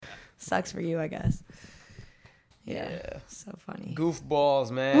Sucks for you, I guess. Yeah. So funny.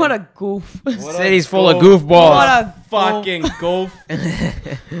 Goofballs, man. What a goof. City's full of goofballs. What a Fucking goof.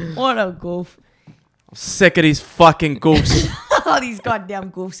 What a goof. I'm sick of these fucking goofs. All these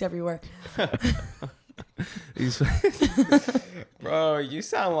goddamn goofs everywhere. Bro, you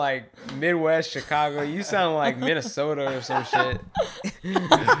sound like Midwest Chicago. You sound like Minnesota or some shit.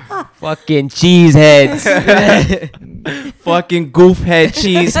 Fucking cheeseheads. Fucking goofhead,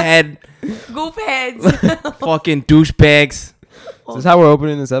 cheesehead, Goof heads. fucking douchebags. Is this how we're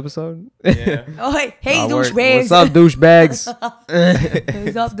opening this episode? Yeah. Oh, hey, What's douchebags. up, douchebags?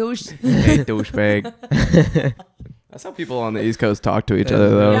 What's up, douche? Hey, douchebag. That's how people on the East Coast talk to each other,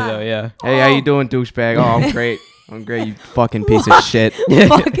 though. Yeah. Yeah. Hey, how you doing, douchebag? Oh, I'm great. I'm great, you fucking piece of shit.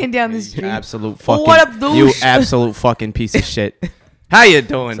 Fucking down the You street. absolute fucking. What up, douche? You absolute fucking piece of shit. How you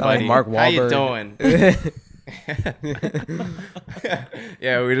doing, Sound like buddy? Mark How you Wahlberg. doing?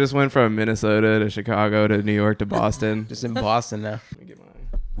 Yeah, we just went from Minnesota to Chicago to New York to Boston. Just in Boston now. Let me get mine.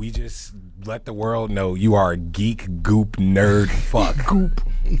 We just let the world know you are a geek, goop, nerd, fuck. Goop.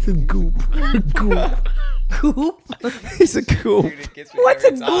 He's a goop. Goop. Goop? He's a goop. What's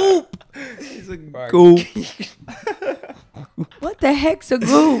a goop? He's a goop. What the heck's a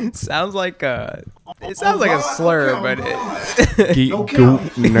goop? Sounds like a. It sounds like a slur, but Geek, goop,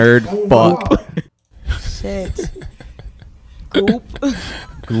 nerd, fuck. Shit. Goop.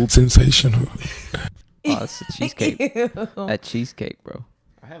 Sensational. oh, it's a cheesecake. Ew. That cheesecake, bro.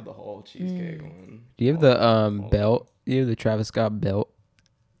 I have the whole cheesecake one. Do you have the belt? Do you have the Travis Scott belt?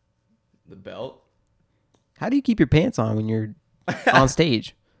 The belt? How do you keep your pants on when you're on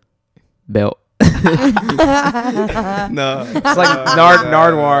stage? Belt. No. It's like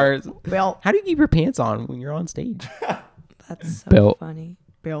Nardwuar's. Belt. How do you keep your pants on when you're on stage? That's so Belt. funny.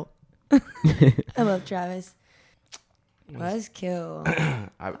 Belt. I love Travis. Buzzkill.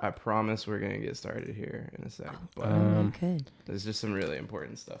 I promise we're going to get started here in a sec. But Good. there's just some really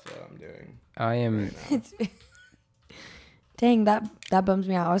important stuff that I'm doing. I am. It's, dang, that bums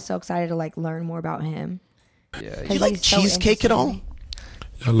me out. I was so excited to like learn more about him. Yeah. You like cheesecake at all?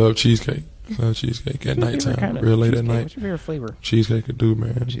 I love cheesecake. Love cheesecake at nighttime. Real late at night. What's your favorite flavor? Cheesecake could do,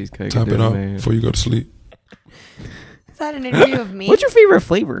 man. Cheesecake Top could it do, off man. before you go to sleep. Is that an interview of me? What's your favorite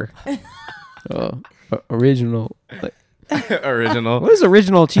flavor? Original. Like, Original. what does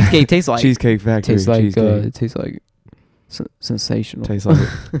original cheesecake taste like? Cheesecake Factory. Tastes like cheesecake. it tastes like sensational. tastes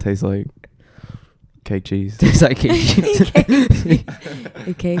like cake cheese. Tastes like cake cheese.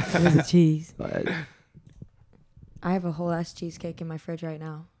 A cake with a cheese. I have a whole ass cheesecake in my fridge right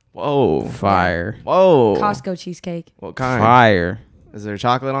now. Whoa. Fire. Whoa. Costco cheesecake. What kind? Fire. Is there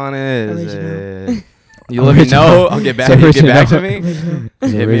chocolate on it? Is Original. it... You let me know. I'll get back. So You get back to original. me.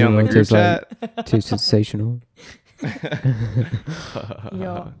 It's Hit me on the original. group Tastes chat. Tastes sensational.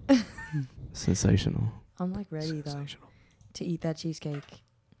 Yo. Sensational. I'm like ready though to eat that cheesecake.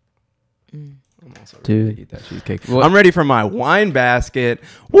 I'm also ready Dude. to eat that cheesecake. What- I'm ready for my wine basket.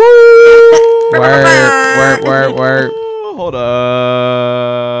 Woo! Word. Hold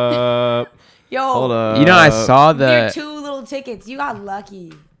up. Yo. Hold up. You know, I saw Your the. 2 little tickets. You got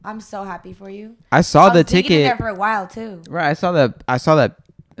lucky. I'm so happy for you. I saw I the was digging in there ticket. for a while too. Right. I saw that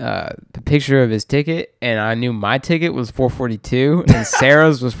the picture of his ticket, and I knew my ticket was 442, and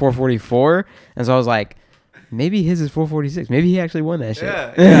Sarah's was 444, and so I was like, maybe his is 446. Maybe he actually won that shit.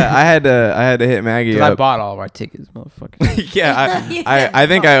 Yeah. I had to hit Maggie 'Cause I up. bought all of our tickets, motherfucker. Yeah, He I said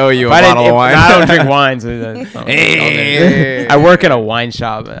think no. I owe you a If I bottle didn't- of wine. I don't drink wine, so that, Hey. I work in a wine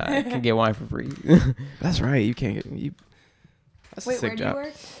shop. And I can get wine for free. That's right. You can't get you. That's a Wait, sick where do you job.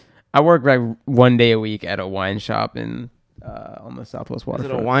 work? I work like one day a week at a wine shop in on the Southwest Is it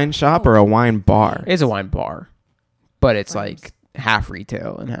waterfront. a wine shop or a wine bar? It's a wine bar, but it's Vibes. like half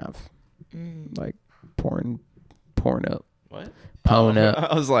retail and half like pouring up, What? pouring up.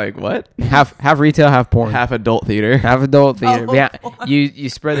 I was like, what? Half retail, half porn. Half adult theater. Half adult theater. Oh. Yeah, you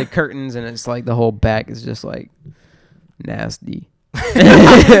spread the curtains and it's like the whole back is just like nasty.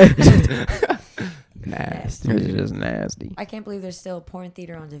 Nasty. It's just nasty. I can't believe there's still a porn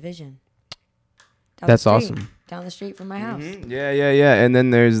theater on Division. Down That's the street. awesome. Down the street from my house. Mhm. Yeah. And then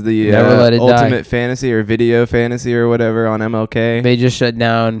there's the Never let it die. Ultimate Fantasy or Video Fantasy or whatever on MLK. They just shut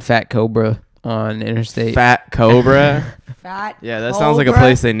down Fat Cobra on Interstate. Fat Cobra. Fat. Yeah, that sounds like a Cobra.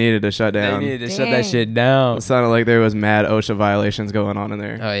 place they needed to shut They down. needed to shut Dang. that shit down. It sounded like there was mad OSHA violations going on in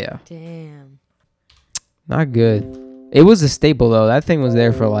there. Oh yeah, Damn. not good. It was a staple though. That thing was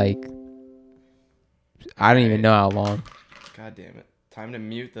there for like I don't even know how long. God damn it. Time to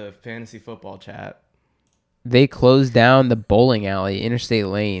mute the fantasy football chat. They closed down the bowling alley, Interstate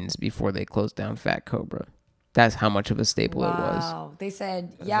Lanes, before they closed down Fat Cobra. That's how much of a staple it was. Wow. They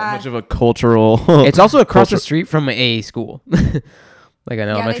said, How yeah. much of a cultural. It's also across the street from a school, like an Yeah,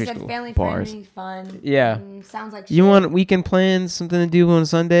 they elementary said school. family Bars. friendly, fun. Yeah. Sounds like You shit. want weekend plans, something to do on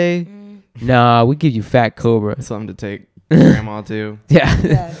Sunday? Nah, we give you Fat Cobra. Something to take grandma to. Yeah.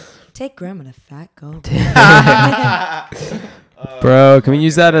 Yeah. Take grandma to Fat Go. Bro, can we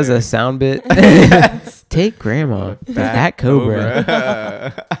use that as a sound bit? Take grandma to Fat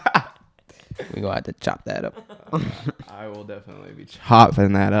Cobra. We gonna have to chop that up. I will definitely be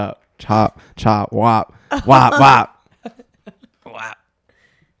chopping that up. Chop, chop, wop, wop, wop.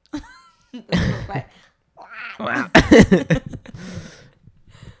 Wow.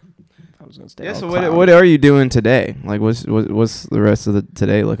 I was gonna stay. Yeah. all So clown. what are you doing today? Like, what's the rest of the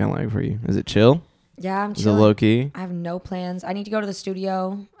today looking like for you? Is it chill? Yeah, I'm Is it chilling. low key? I have no plans. I need to go to the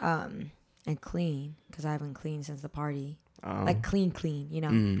studio and clean because I haven't cleaned since the party. Like clean, you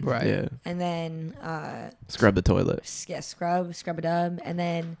know. Right. Yeah. And then Scrub the toilet. scrub a dub. And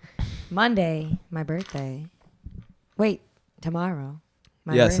then Monday, my birthday. Wait, tomorrow.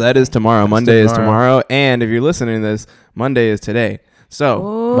 My Yes, that is birthday. tomorrow. That's Monday is tomorrow. tomorrow. And if you're listening to this, Monday is today. So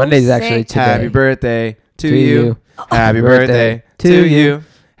Ooh, Monday's actually sick. today. happy birthday to To you. you. Happy birthday to you.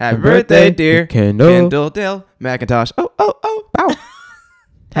 Happy birthday, dear Kendall Dale McIntosh. Oh, oh, oh. Bow.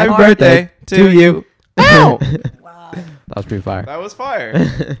 Happy birthday to you. Ow! Wow. That was pretty fire. That was fire. I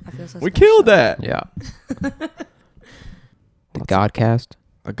feel so We special. killed that. Yeah. The Godcast.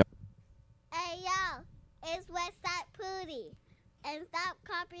 Hey yo, it's Westside Pootie. And stop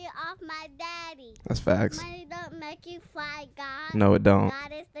copying off my daddy. That's facts. Money don't make you fly, God. No, it don't.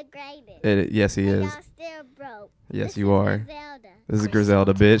 God is the greatest. Yes, he And is. y'all still broke. Yes, This you is are. Griselda. This is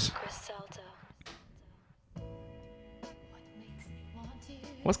Griselda, bitch.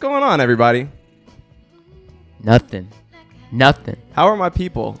 What's going on, everybody? Nothing. How are my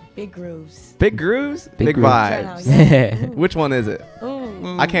people? Big grooves. Big grooves? Big Big grooves. vibes. Yeah. Which one is it?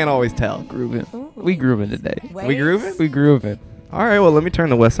 Ooh. I can't always tell. Grooving. We grooving today. We grooving? We grooving. All right, well, let me turn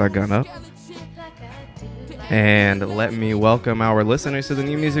the West Side Gun up. And let me welcome our listeners to the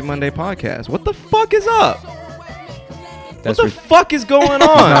New Music Monday podcast. What the fuck is up? That's what the fuck is going not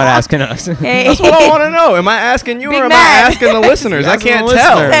on? asking us. Hey. That's what I want to know. Am I asking you Big or am Mac. I asking the listeners? I Asking can't the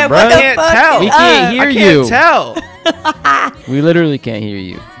tell. listeners, bro. bruh. I can't tell. We can't hear I you. can't tell. We literally can't hear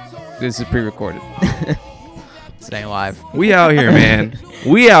you. This is pre-recorded. This ain't live. We out here, man.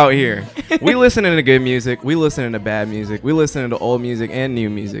 We out here. We listening to good music. We listening to bad music. We listening to old music and new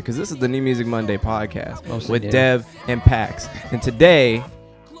music because this is the New Music Monday podcast Mostly with new. Dev and Pax. And today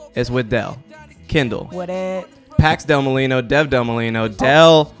it's with Del, Kendall, What it? Pax Del Molino, Dev Del Molino,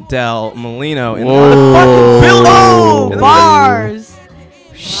 Del Molino. In the Whoa. motherfucking building. Oh, In the bars.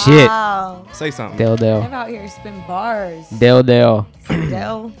 Shit. Wow. building. Say something. Dale I'm Dale. out here spin bars. Dale Dale.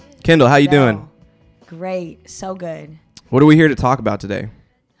 Del. Kendall, how you Del. doing? Great. So good. What are we here to talk about today?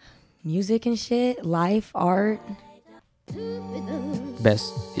 Music and shit. Life, art.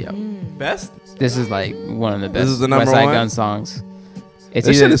 Best. Yeah. Best? This is like one of the best This is the number West Side one? Gun songs. It's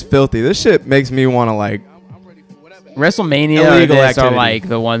This either shit is filthy. This shit makes me want to like. WrestleMania or illegal this activity. are like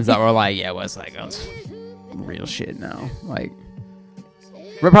the ones that were like, yeah, West Side Gun's real shit now. Like,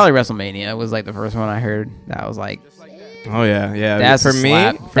 probably WrestleMania was like the first one I heard. That was like, Oh yeah, yeah. that's for a me,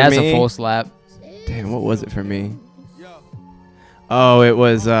 slap. for That's me, a full slap. Damn, what was it for me? Oh, it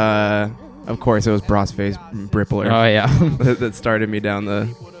was. Of course, it was Brosface Brippler. Oh yeah. that started me down the.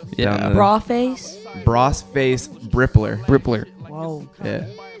 Yeah. Down the Bra face. Brosface Brippler. Brippler. Whoa. Yeah,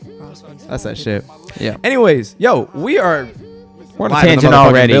 Bra face. that's that shit. Yeah. Anyways, yo, we are We're on a live in the tangent motherfucking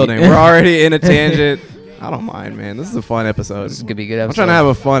already. building. We're already in a tangent. I don't mind, man. This is a fun episode. This is gonna be a good I'm episode. trying to have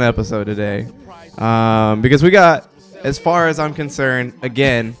a fun episode today, because we got, as far as I'm concerned,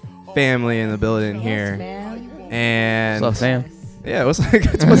 again, family in the building here, Man. and What's up, fam? yeah, what's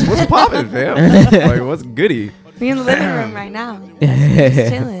poppin', fam? Like, what's goody? We in the living room right now. Just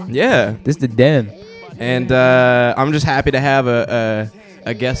chilling. Yeah, This the den. and I'm just happy to have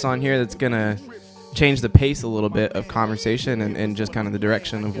a guest on here that's gonna change the pace a little bit of conversation and just kind of the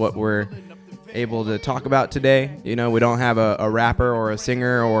direction of what we're able to talk about today. You know, we don't have a rapper or a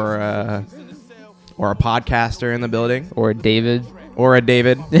singer or a podcaster in the building Or David. or a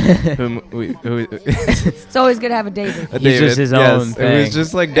David who It's always good to have a David. a He's David. just his Yes, own It thing. was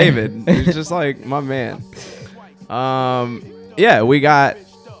just like David. He's just like my man. Yeah, we got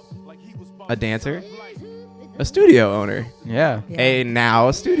a dancer, a studio owner, Yeah. Yeah.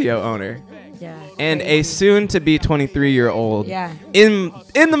 a studio owner, Yeah. and a soon-to-be 23-year-old Yeah. in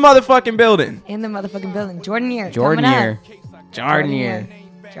the motherfucking building. In the motherfucking building. Jordan Year. Jordan coming Year. up. Jordan Year.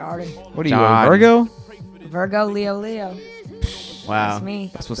 Jordan. What are you, John. a Virgo? Virgo, Leo. Wow, That's me.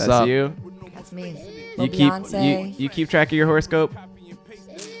 That's what's that's up. you. That's me. You keep Beyonce. you keep track of your horoscope?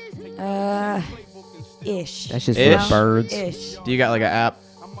 Ish. That's just Ish? for birds. Ish. Do you got like an app?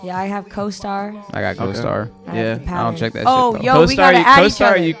 Yeah, I have CoStar. I got Okay. CoStar. I Yeah. have the I don't pattern. check that Oh, shit, though. yo, we gotta add each CoStar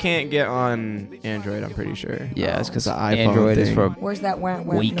other. you can't get on Android, I'm pretty sure. Yeah, it's because the iPhone Android is thing. for Where's that went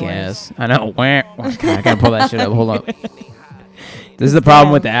weak noise? ass. I know. I gotta pull that shit up. Hold on. This is the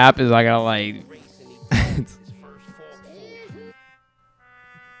problem with the app is I gotta like.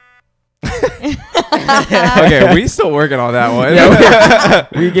 Okay, we still working on that one.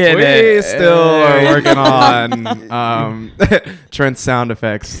 We get we it. still are working on Trent's sound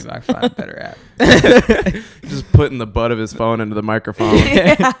effects. I find a better app. Just putting the butt of his phone into the microphone.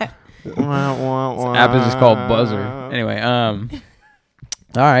 Wah, wah, wah. App is just called Buzzer. Anyway, all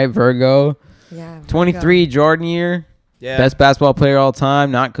right, Virgo. Yeah. 23 Jordan year. Yeah. Best basketball player all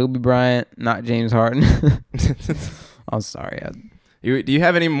time. Not Kobe Bryant. Not James Harden. I'm sorry. Do you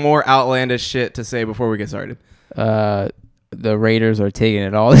have any more outlandish shit to say before we get started? The Raiders are taking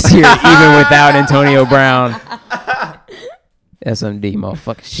it all this year, even without Antonio Brown. SMD,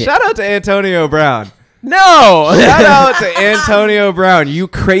 motherfucking shit. Shout out to Antonio Brown. No! Shout out to Antonio Brown, you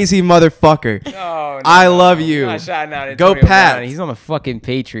crazy motherfucker. No, I love you. I'm not shouting out Go Antonio Pats. Brown. He's on the fucking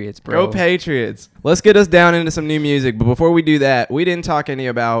Patriots, bro. Go Patriots. Let's get us down into some new music. But before we do that, we didn't talk any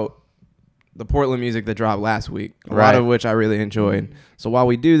about the Portland music that dropped last week, a lot Right. of which I really enjoyed. So while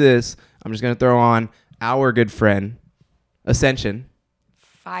we do this, I'm just going to throw on our good friend, Ascension,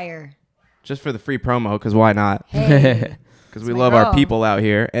 Fire. just for the free promo, because why not? Hey. Because we my love our girl. people out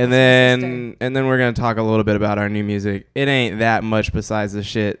here. And That's my then we're going to talk a little bit about our new music. It ain't that much besides the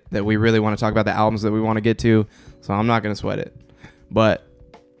shit that we really want to talk about, the albums that we want to get to. So I'm not going to sweat it. But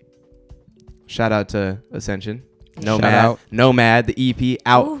shout out to Ascension. out. Nomad, the EP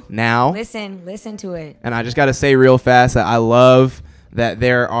out Ooh. now. Listen to it. And I just got to say real fast that I love that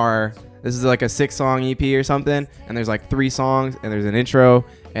this is like a 6-song EP or something. And there's like 3 songs and there's an intro.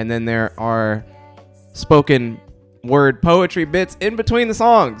 And then there are spoken word poetry bits in between the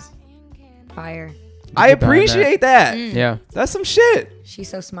songs. Fire. I Get behind appreciate that. Yeah. That's some shit. She's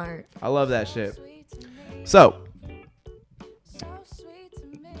so smart. I love that shit. So,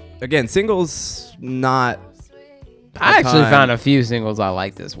 again, singles not. I actually time. found a few singles I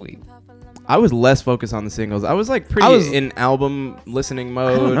like this week. I was less focused on the singles. I was like pretty in album listening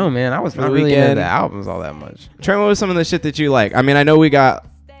mode. I don't know, man. I was for not the really weekend. into the albums all that much. Trent, what was some of the shit that you like? I mean, I know we got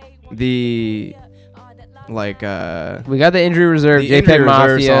the like We got the Injury Reserve, The JPEG Injury Reserve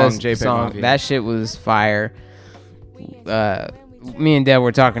Mafia song, JPEG Mafia. That shit was fire. Me and Deb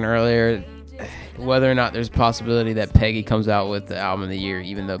were talking earlier whether or not there's a possibility that Peggy comes out with the album of the year,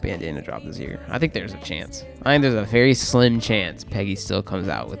 even though Bandana dropped this year. I think there's a chance. I think there's a very slim chance Peggy still comes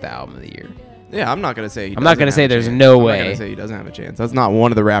out with the album of the year. Yeah, I'm not gonna say. I'm not gonna say there's no way. I'm not gonna say he doesn't have a chance. That's not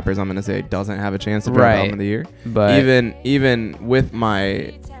one of the rappers I'm gonna say doesn't have a chance to drop Right. album of the year. But even with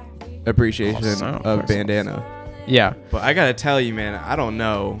my appreciation sound, of first Bandana, yeah, but I gotta tell you, man, I don't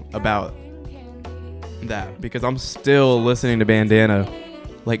know about that because I'm still listening to Bandana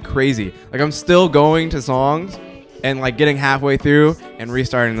like crazy. Like I'm still going to songs and like getting halfway through and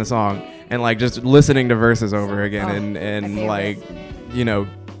restarting the song and like just listening to verses over again Oh, and my favorite. like you know.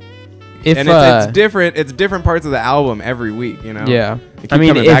 if And it's different. It's different parts of the album every week, you know. yeah, You keep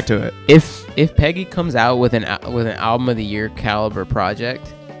coming back to it. If Peggy comes out with an album of the year caliber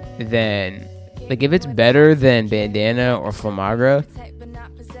project, then like if it's better than Bandana or Flamagra,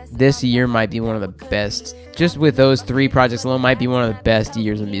 this year might be one of the best. Just with those 3 projects alone, might be one of the best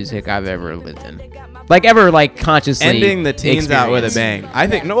years of music I've ever lived in. Like ever, like consciously Ending the teens out with a experienced. bang. I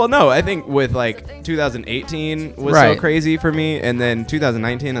think I think with like 2018 was Right. so crazy for me, and then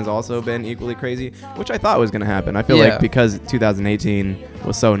 2019 has also been equally crazy, which I thought was gonna happen. I feel Yeah. like because 2018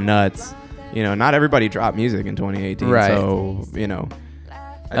 was so nuts, you know, not everybody dropped music in 2018, Right. so you know.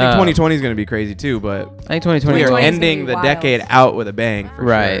 I think 2020 is gonna be crazy too, but I think 2020 we are 2020 is gonna ending be the wild. decade out with a bang, for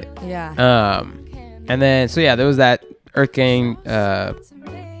right. sure. Yeah. And then so yeah, there was that Earth Gang.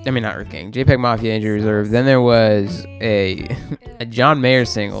 Not Earth Gang. JPEG Mafia, Injury Reserve. Then there was a John Mayer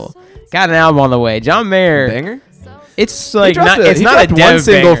single. Got an album on the way. John Mayer. Banger. It's like He dropped not. It's he not a dropped dev one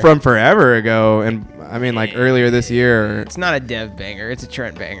single banger. from forever ago, and I mean like earlier this year. It's not a dev banger. It's a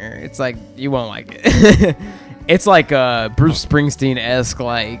Trent banger. It's like you won't like it. It's like Bruce Springsteen esque.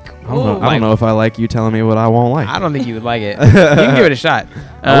 Like I don't know if I like you telling me what I won't like. I don't think you would like it. You can give it a shot.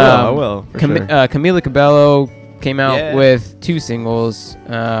 I will. For sure. Camila Cabello came out Yeah. with 2 singles.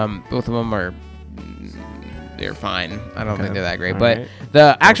 Both of them are they're fine. I don't Okay. think they're that great. All But right.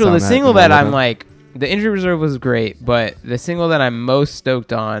 the sound that single that I'm relevant. like, the Injury Reserve was great, but the single that I'm most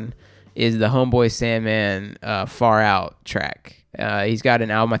stoked on is the Homeboy Sandman Far Out track. He's got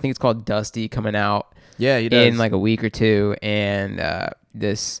an album, I think it's called Dusty, coming out. Yeah, he does. in like a week or two, and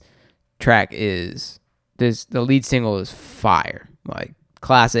this track is the lead single is fire, like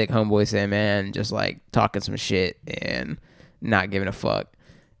classic Homeboy Sandman, just like talking some shit and not giving a fuck.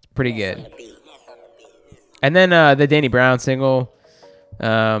 Pretty good. And then the Danny Brown single,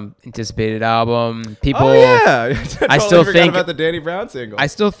 anticipated album. People, Oh yeah, I still forgot think about the Danny Brown single. I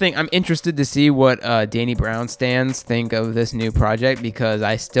still think I'm interested to see what Danny Brown stands think of this new project, because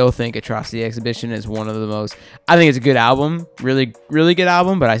I still think Atrocity Exhibition is one of the most. I think it's a good album, really, really good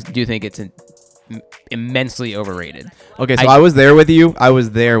album, but I do think it's immensely overrated. Okay, so I was there with you. I was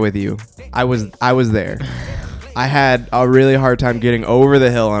there. I had a really hard time getting over the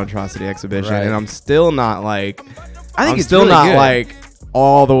hill on Atrocity Exhibition, Right. and I'm still not like. I think I'm it's still really not good. like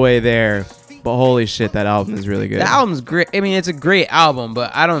all the way there. But holy shit, that album is really good. The album's great. I mean, it's a great album,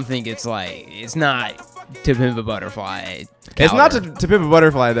 but I don't think it's not To Pimp a Butterfly. It's not caliber. to Pimp a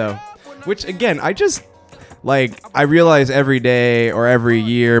Butterfly though, which again I just like I realize every day or every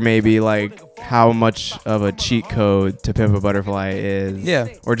year maybe like how much of a cheat code To Pimp a Butterfly is. Yeah.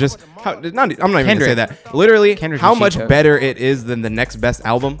 Or just how I'm not even gonna Kendrick. say that. Literally Kendrick's how a cheat much code. better it is than the next best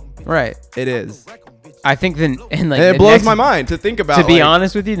album. Right. It is. I think and like And the it blows next- my mind to think about. To be like,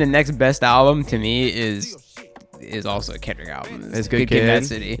 honest with you, the next best album to me is also a Kendrick album. It's Good Kid, Kid. Mad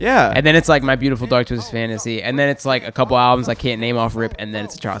City. Yeah. And then it's like My Beautiful Dark Twisted Fantasy, and then it's like a couple albums I can't name off rip, and then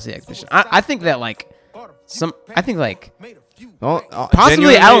it's Atrocity Exhibition. I think that like Well,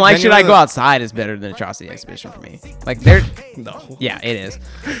 possibly I don't like Should I Go genuinely- Outside is better than Atrocity Exhibition for me. Like they're yeah, it is.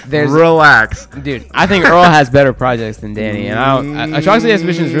 There's Relax. dude, I think Earl has better projects than Danny, and Atrocity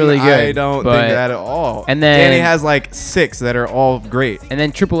Exhibition is really good. I don't but- think that at all. and then- Danny has like 6 that are all great. And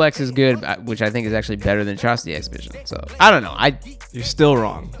then Triple X is good, which I think is actually better than Atrocity Exhibition. So I don't know. You're still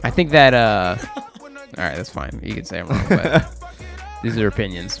wrong. I think that all right, that's fine. You can say I'm wrong, but these are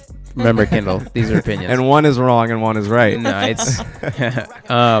opinions. Remember, Kindle, these are opinions. And one is wrong and one is right. no, it's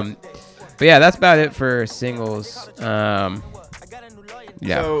but yeah, that's about it for singles. Yeah.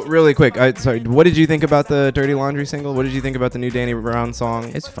 So really quick, sorry. What did you think about the Dirty Laundry single? What did you think about the new Danny Brown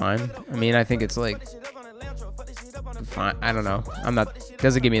song? It's fine. I mean, I think it's like fine. I don't know.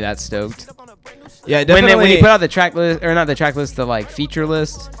 Doesn't get me that stoked. Yeah, definitely. When you put out the track list, or not the track list, the like feature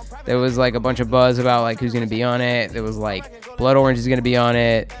list, there was like a bunch of buzz about like who's gonna be on it. There was like Blood Orange is gonna be on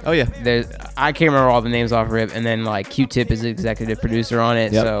it. Oh yeah. I can't remember all the names off rip, and then like Q-Tip is the executive producer on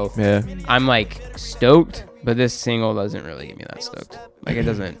it. Yep. So Yeah. I'm like stoked, but this single doesn't really get me that stoked. Like it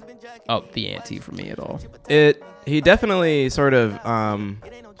doesn't up the ante for me at all. He definitely sort of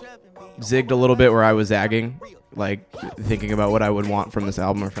zigged a little bit where I was zagging, like thinking about what I would want from this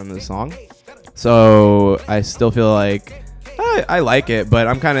album or from this song. So I still feel like I like it, but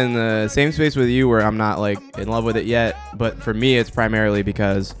I'm kind of in the same space with you where I'm not like in love with it yet. But for me, it's primarily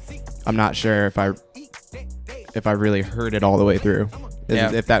because I'm not sure if I really heard it all the way through.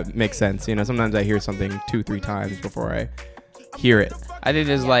 Yeah. If that makes sense. You know, sometimes I hear something 2-3 times before I hear it. I think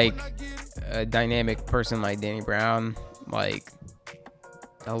there's like a dynamic person like Danny Brown, like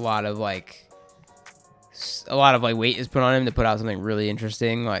a lot of weight is put on him to put out something really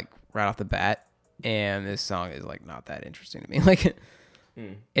interesting, like right off the bat. And this song is like not that interesting to me. Like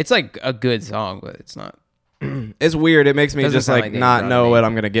it's like a good song, but it's not. It's weird. It makes me Doesn't just sound like like Danny not Brown know to me. what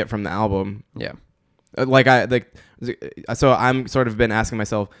I'm gonna get from the album. Yeah. So I'm sort of been asking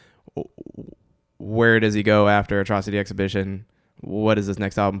myself, where does he go after Atrocity Exhibition? What does this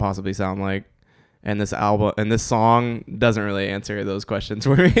next album possibly sound like? And this song doesn't really answer those questions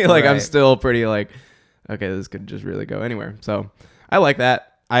for me. Like I'm Right. still pretty like, okay, this could just really go anywhere. So I like that.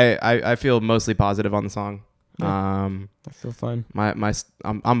 I feel mostly positive on the song. I feel fine.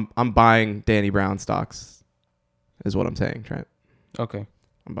 I'm buying Danny Brown stocks, is what I'm saying, Trent. Okay.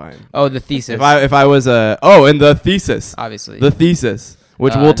 I'm buying. Oh, the thesis. If I was and the thesis, obviously. which we'll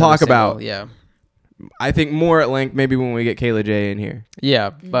Another talk single, about. Yeah. I think more at length maybe when we get Kayla J in here.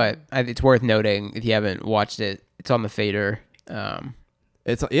 Yeah, but it's worth noting if you haven't watched it, it's on the Fader.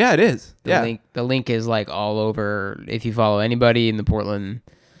 It is. The link is like all over. If you follow anybody in the Portland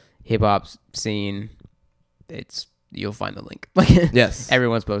hip hop scene, you'll find the link. Like Yes.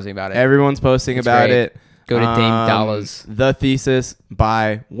 everyone's posting about it. Everyone's posting It's about great. it. Go to Dame Dolla's. The Thesis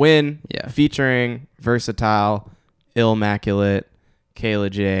by Win. Yeah. Featuring Versatile, Illmaculate, Kayla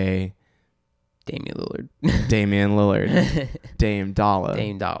J, Damian Lillard. Damian Lillard, Dame Dolla.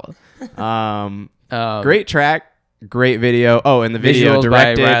 Dame Dolla. Great track, great video. Oh, and the video Visuals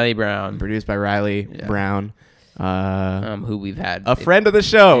directed, by Riley Brown, produced by Riley Yeah. Brown. who we've had A friend of the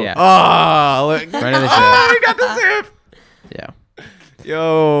show. Yeah. Oh, look. Friend of the show. Oh, we got the zip. Yeah,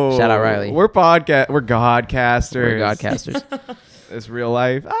 Yo. Shout out Riley. We're Godcasters. we're Godcasters. It's real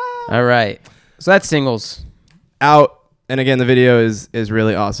life. Ah. All right. So that's singles. Out. And again, the video is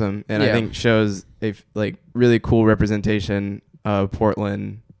really awesome, and I Yeah. think shows a really cool representation of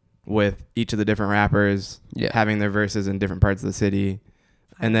Portland with each of the different rappers having their verses in different parts of the city,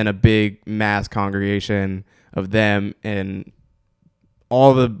 and then a big mass congregation of them and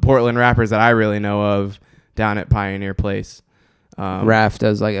all the Portland rappers that I really know of down at Pioneer Place. Raph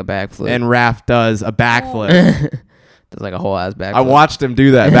does like a backflip. And Raph does a backflip. Does like a whole ass backflip. I watched him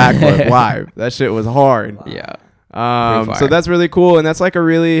do that backflip live. That shit was hard. Yeah. So that's really cool, and that's like a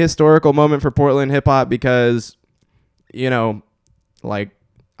really historical moment for Portland hip hop because, you know, like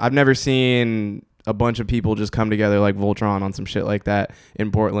I've never seen a bunch of people just come together like Voltron on some shit like that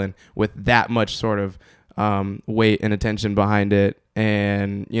in Portland with that much sort of weight and attention behind it,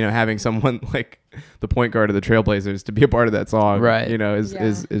 and you know, having someone like the point guard of the Trailblazers to be a part of that song, right? You know,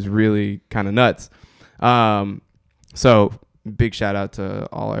 is really kind of nuts. So big shout out to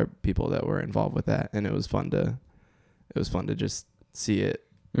all our people that were involved with that, and it was fun to just see it,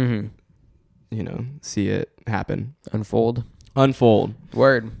 you know, see it happen. Unfold.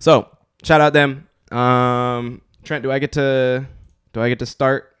 Word. So shout out them. Trent, do I get to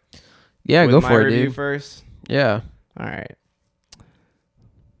start? Yeah, with go my for it, review dude. first. Yeah. All right.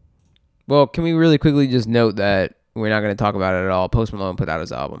 Well, can we really quickly just note that we're not going to talk about it at all? Post Malone put out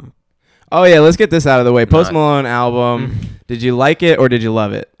his album. Oh yeah, let's get this out of the way. Post Malone album. Did you like it or did you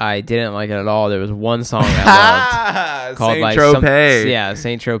love it? I didn't like it at all. There was one song I loved called Saint Tropez.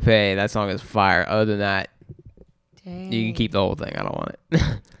 Saint Tropez. That song is fire. Other than that, Dang. you can keep the whole thing. I don't want it.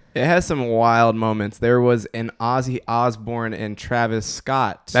 It has some wild moments. There was an Ozzy Osbourne and Travis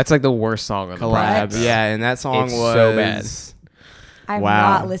Scott That's like the worst song on the collab. project. Yeah, and that song It's was so bad. I've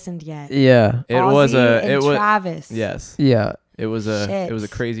wow. not listened yet. Yeah. It was Ozzy a. It and was Travis. yes. Yeah. It was a. Shit. It was a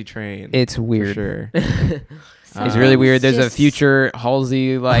crazy train. It's for weird. sure. It's really weird. There's a Just- future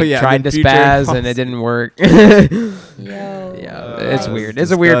Halsey yeah, tried the to future spaz and Halsey. it didn't work. Yo. Yeah, it's Nice. weird.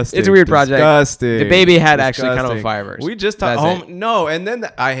 It's a weird project. Disgusting. The Baby had actually kind of a Disgusting. fire verse. We just That's talked. it. No, and then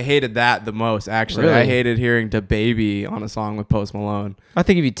I hated that the most. Actually, Really? I hated hearing the Baby on a song with Post Malone. I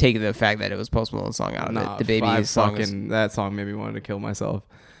think if you take the fact that it was Post Malone's song out of Nah, it, the Baby song is, that song made me want to kill myself.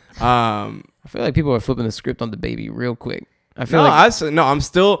 I feel like people are flipping the script on the Baby real quick. I feel No, like I'm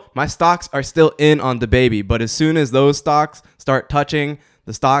still. My stocks are still in on the Baby, but as soon as those stocks start touching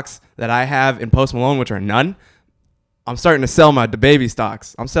the stocks that I have in Post Malone, which are none, I'm starting to sell my the Baby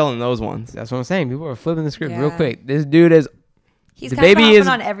stocks. I'm selling those ones. that's what I'm saying. People are flipping the script real Yeah. quick. This dude is He's The kind of Baby hopping is-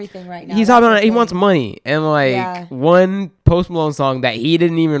 on everything right now. he's That's hopping on the it. He thing. wants money and like Yeah. one Post Malone song that he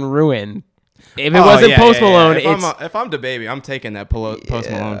didn't even ruin. If it Oh, wasn't yeah, Post yeah, yeah. Malone, If I'm the Baby, I'm taking that Post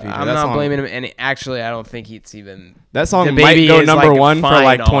Malone feature. I'm That not song- blaming him. And actually, I don't think he's even. That song The might Baby go is, number like, one for fine,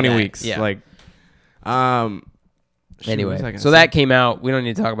 like all 20 that. weeks. Yeah. Like, shoot, what was I Anyway, gonna so say? that came out. We don't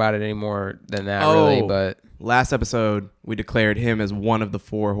need to talk about it anymore than that, really. Oh. But Last episode, we declared him as one of the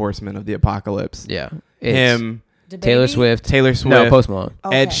 4 horsemen of the apocalypse. yeah, it's Him, The Taylor Baby? Swift, Taylor Swift, no Post Malone,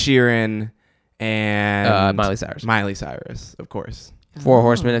 Okay. Ed Sheeran, and Miley Cyrus. Miley Cyrus, of course. 4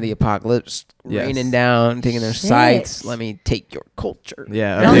 Horsemen of the Apocalypse, Yes. raining down, taking their Shit. sights. Let me take your culture.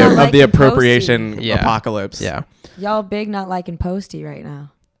 Yeah, Y'all of not the liking appropriation Posty. Yeah. apocalypse. Yeah, Y'all big not liking Posty right now.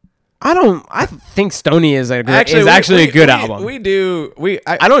 I think Stony is a good, Actually, is we- actually we- a good we- album. We do.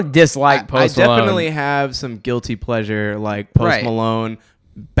 I don't dislike I Post Malone. definitely have some guilty pleasure, like Post Right. Malone,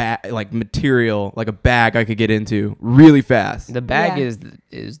 like material, like a bag I could get into really fast. The bag Yeah.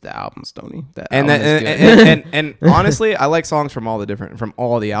 is the album, Stony. That And album then, is good. and honestly, I like songs from all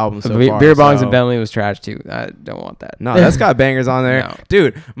the albums so far. Beer Bongs so- and Bentley was trash too. I don't want that. No, that's got bangers on there, No.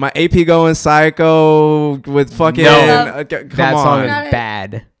 dude. My AP going psycho with fucking. No. Come that on. song is Not a-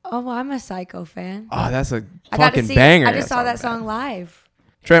 bad. Oh, well, I'm a Psycho fan. Oh, that's a I got to fucking see. banger. I just saw that song song live.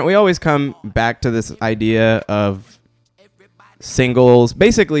 Trent, we always come back to this idea of singles.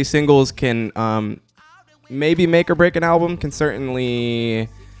 Basically, singles can maybe make or break an album, can certainly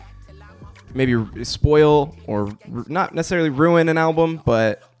maybe spoil or not necessarily ruin an album,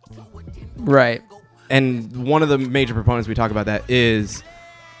 but Right. and one of the major proponents we talk about that is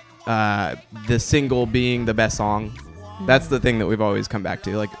the single being the best song. That's the thing that we've always come back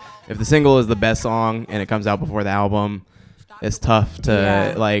to. Like, if the single is the best song and it comes out before the album, it's tough to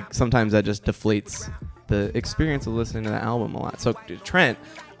Yeah. like. Sometimes that just deflates the experience of listening to the album a lot. So, Trent,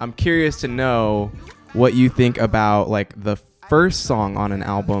 I'm curious to know what you think about like the first song on an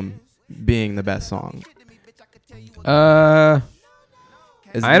album being the best song. I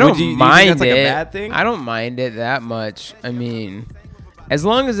Is- don't do you think mind that's like it. a bad thing? I don't mind it that much. I mean, as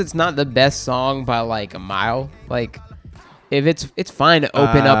long as it's not the best song by like a mile. Like, if it's fine to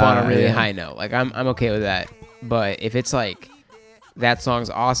open up on a really yeah. high note. Like I'm okay with that. But if it's like that song's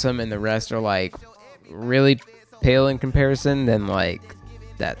awesome and the rest are like really pale in comparison, then like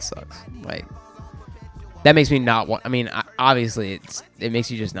that sucks. Like that makes me not want. I mean, obviously it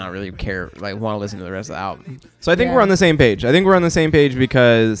makes you just not really care, like want to listen to the rest of the album. So I think Yeah. we're on the same page. I think we're on the same page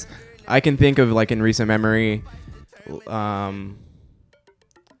because I can think of like in recent memory,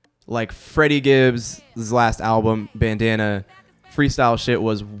 like Freddie Gibbs' last album, Bandana, Freestyle Shit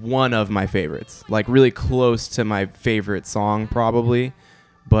was one of my favorites. Like really close to my favorite song probably,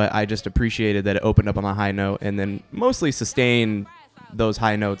 but I just appreciated that it opened up on a high note and then mostly sustained those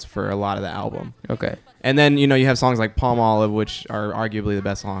high notes for a lot of the album. Okay. And then, you know, you have songs like Palm Olive, which are arguably the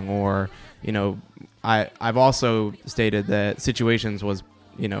best song, or, you know, I've also stated that Situations was,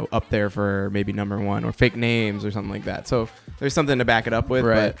 you know, up there for maybe number one, or Fake Names or something like that. So there's something to back it up with,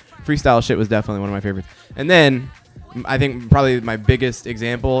 Right. but Freestyle Shit was definitely one of my favorites. And then I think probably my biggest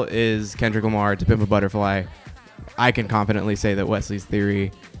example is Kendrick Lamar, To Pimp a Butterfly. I can confidently say that Wesley's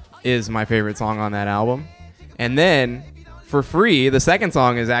Theory is my favorite song on that album. And then for Free, the second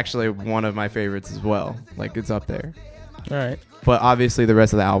song is actually one of my favorites as well. Like it's up there. All right. But obviously the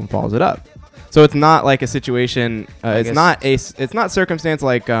rest of the album follows it up. So it's not like a situation. It's guess- not circumstance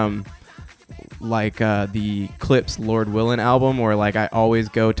like the Clips Lord Willin album, where like I always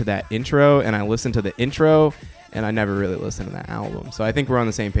go to that intro and I listen to the intro and I never really listen to that album. So I think we're on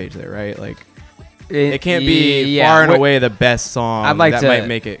the same page there, right? Like it can't be far and away the best song. I'd like that to- might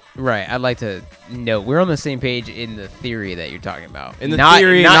make it. Right. I'd like to note we're on the same page in the theory that you're talking about. In the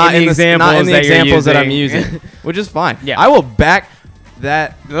theory, not in the examples that I'm using, which is fine. Yeah. I will back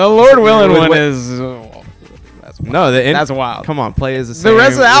that. The Lord Willin With one what- is that's wild. No, That's wild. Come on, play is the same. The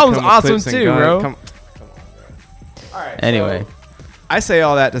rest of the We album's come with awesome clips and too, guns. bro. Come on, bro. All right. Anyway. so I say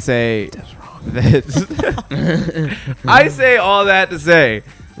all that to say that I say all that to say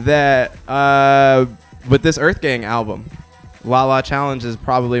that with this Earth Gang album, La La Challenge is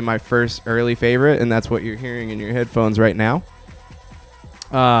probably my first early favorite, and that's what you're hearing in your headphones right now.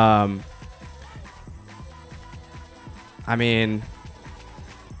 I mean,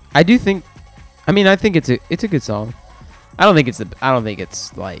 I do think I think it's a good song. I don't think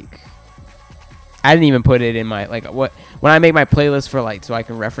it's like I didn't even put it in my like what when I make my playlist for like so I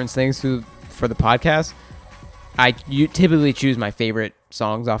can reference things for the podcast. You typically choose my favorite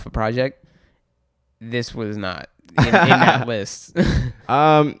songs off a project. This was not in that list.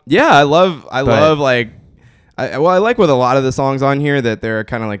 Yeah, I love like I like with a lot of the songs on here that there are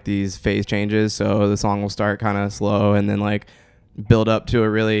kind of like these phase changes. So the song will start kind of slow and then like build up to a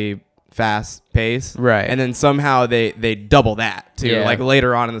really fast pace, Right. And then somehow they double that too. Yeah. Like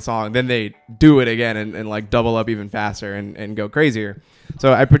later on in the song, then they do it again and like double up even faster and go crazier.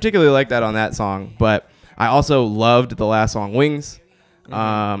 So I particularly like that on that song, but I also loved the last song, Wings.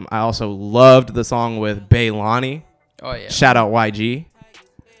 I also loved the song with Baylani. Oh yeah. Shout out YG.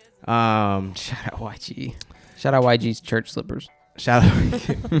 Shout out YG. Shout out YG's church slippers. Shout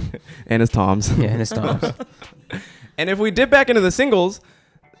out and his Toms. Yeah, and his Toms. And if we dip back into the singles,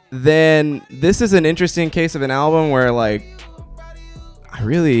 then this is an interesting case of an album where like I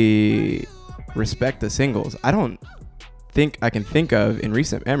really respect the singles. I don't think I can think of in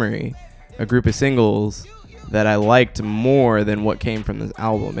recent memory a group of singles that I liked more than what came from this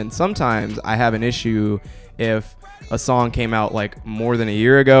album. And sometimes I have an issue if a song came out like more than a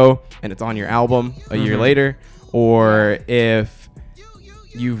year ago and it's on your album a year later, or if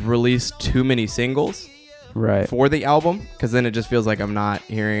you've released too many singles Right. for the album, because then it just feels like I'm not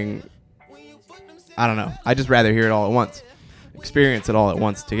hearing, I don't know, I just rather hear it all at once, experience it all at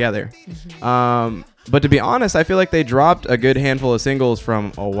once together. But to be honest, I feel like they dropped a good handful of singles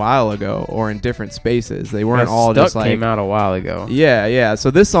from a while ago or in different spaces. They weren't all Stuck just like came out a while ago. yeah. So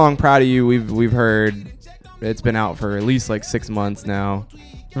this song, Proud of You, we've heard, it's been out for at least like 6 months now.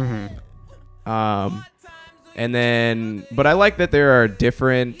 And then, but I like that there are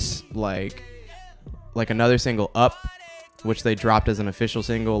different, like another single, Up, which they dropped as an official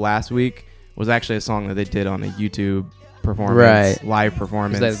single last week, was actually a song that they did on a YouTube performance, Right. live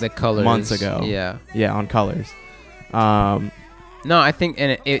performance The colors months ago. Yeah. On Colors. No, I think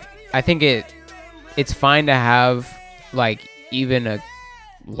it's fine to have like even a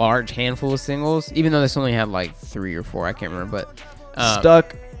large handful of singles, even though this only had like 3 or 4. I can't remember, but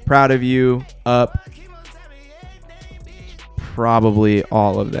Stuck, Proud of You, Up, probably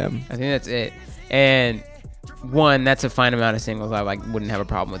all of them. I think that's it. And one, that's a fine amount of singles. I like wouldn't have a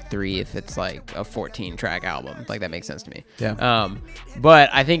problem with 3 if it's like a 14-track album. Like that makes sense to me. Yeah. But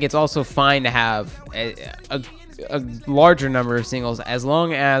I think it's also fine to have a larger number of singles as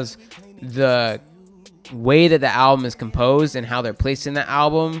long as the way that the album is composed and how they're placed in the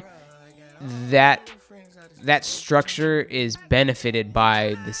album, that that structure is benefited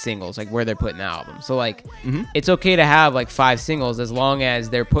by the singles, like where they're putting the album. So like it's okay to have like 5 singles as long as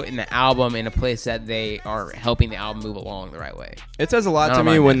they're putting the album in a place that they are helping the album move along the right way. It says a lot I to don't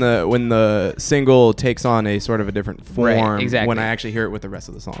me mind when the single takes on a sort of a different form Right, exactly. when I actually hear it with the rest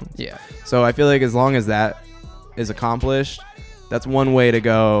of the songs. Yeah. So I feel like as long as that is accomplished, that's one way to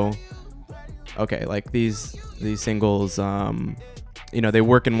go. Okay, like these singles, they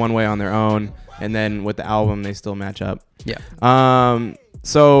work in one way on their own, and then with the album they still match up. Yeah.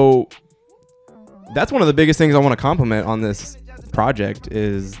 So that's one of the biggest things I want to compliment on this project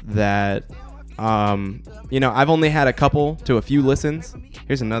is that I've only had a couple to a few listens.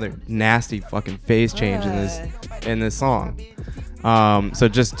 Here's another nasty fucking phase change in this song. So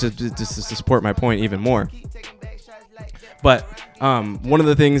just to support my point even more. But one of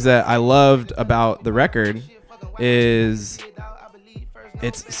the things that I loved about the record is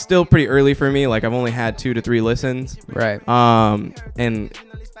it's still pretty early for me. Like I've only had 2 to 3 listens. Right. And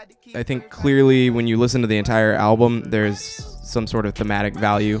I think clearly when you listen to the entire album, there's some sort of thematic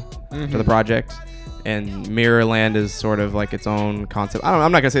value for the project. And Mirrorland is sort of like its own concept.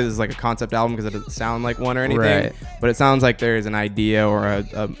 I'm not gonna say this is like a concept album because it doesn't sound like one or anything, Right. but it sounds like there's an idea or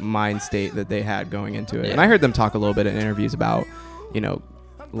a mind state that they had going into it. Yeah. And I heard them talk a little bit in interviews about,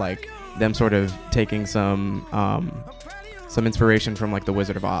 like them sort of taking some inspiration from like the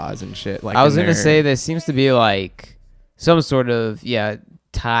Wizard of Oz and shit. Like I was in gonna their- say there seems to be like some sort of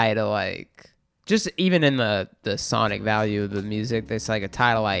tie to like just even in the sonic value of the music. There's like a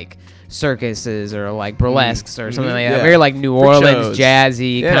tie to like circuses or like burlesques or something like that. Yeah. Very like New Freak Orleans shows.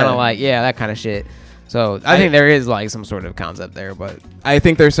 jazzy Yeah. kind of like that kind of shit. So I think there is like some sort of concept there, but I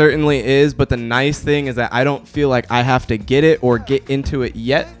think there certainly is, but the nice thing is that I don't feel like I have to get it or get into it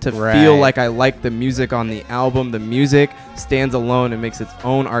yet to Right. feel like I like the music on the album. The music stands alone and makes its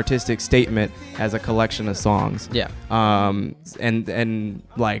own artistic statement as a collection of songs. yeah. And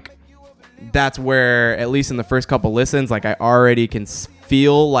like that's where, at least in the first couple listens, like I already can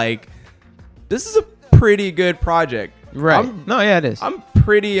feel like this is a pretty good project. Right. It is. I'm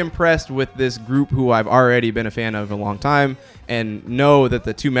pretty impressed with this group who I've already been a fan of a long time, and know that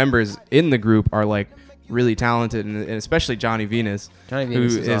the 2 members in the group are like really talented, and especially Johnny Venus, Johnny who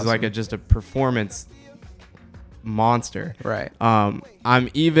Venus is is like awesome. just a performance monster. Right. I'm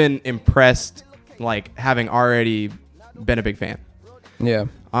even impressed, like having already been a big fan. Yeah.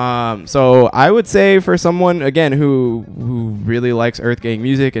 So I would say for someone again who really likes Earth Gang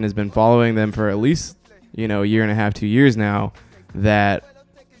music and has been following them for at least a year and a half, 2 years now, that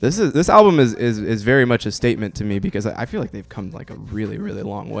this album is very much a statement to me, because I feel like they've come like a really, really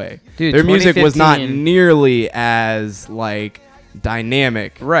long way. Dude, their music was not 2015 nearly as like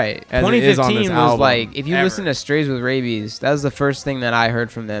dynamic, Right. as it is on this 2015 was album, like, if you ever. listen to Strays with Rabies, that was the first thing that I heard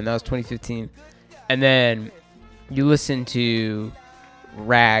from them. That was 2015. And then you listen to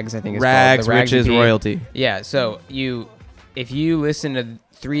Rags, I think it's Rags, called. The Rags Riches, EP. Royalty. Yeah, so if you listen to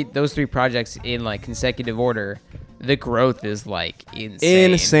those three projects in like consecutive order, the growth is like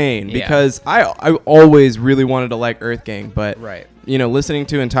insane. Yeah. Because I always really wanted to like Earth Gang, but Right. Listening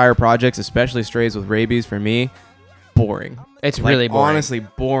to entire projects, especially Strays with Rabies, for me, boring. It's Like, really boring. honestly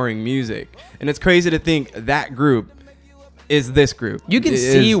boring music. And it's crazy to think that group is this group. You can It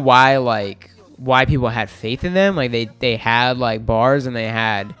see is- why people had faith in them. Like they had like bars and they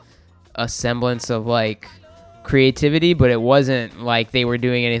had a semblance of like creativity, but it wasn't like they were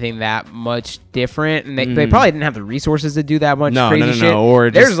doing anything that much different, and they probably didn't have the resources to do that much crazy shit. Or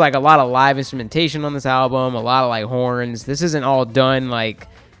There's just, like a lot of live instrumentation on this album, a lot of like horns. This isn't all done like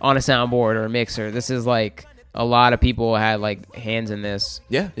on a soundboard or a mixer. This is like a lot of people had like hands in this.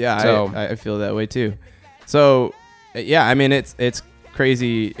 yeah, So- I feel that way too. So yeah, I mean it's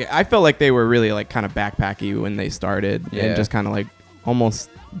crazy. I felt like they were really like kind of backpacky when they started, Yeah. and just kind of like almost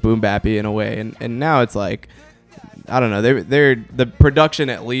boom bappy in a way, and now it's like, I don't know, they're the production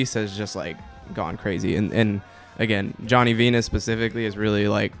at least has just like gone crazy, and again, Johnny Venus specifically is really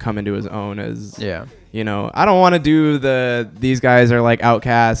like come into his own as, Yeah. I don't want to do these guys are like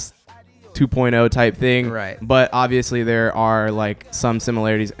Outkast 2.0 type thing, Right. but obviously there are like some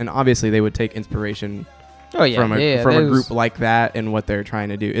similarities, and obviously they would take inspiration Oh yeah. from a there's- group like that and what they're trying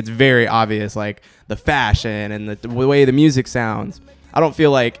to do. It's very obvious, like the fashion and the way the music sounds. I don't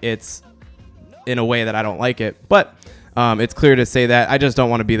feel like it's in a way that I don't like it, but it's clear to say that I just don't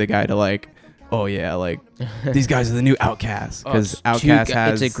want to be the guy to like, oh yeah, like these guys are the new Outkast, because Oh, it's two Outkast gu-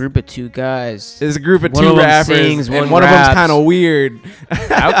 has it's a group of two guys. It's a group of One two of 'em rappers, sings, and one one of them's raps. kind of weird.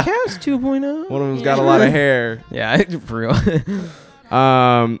 Outkast 2.0. One of them's got a lot of hair. Yeah, for real.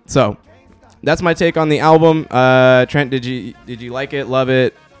 So that's my take on the album. Trent, did you like it? Love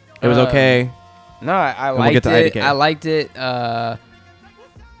it? It was okay. No, I we'll liked get to it. IDK. I liked it.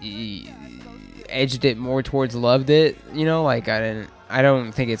 Edged it more towards loved it. You know, like I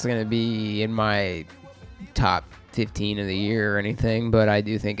don't think it's gonna be in my top 15 of the year or anything, but I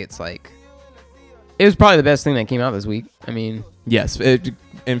do think it's like it was probably the best thing that came out this week. I mean, Yes,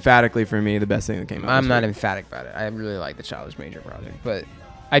 emphatically for me, the best thing that came out. I'm this not week. emphatic about it. I really like the Childish Major project, but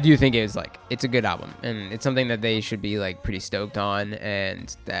I do think it's a good album, and it's something that they should be like pretty stoked on,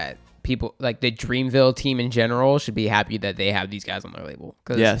 and that people like the Dreamville team in general should be happy that they have these guys on their label.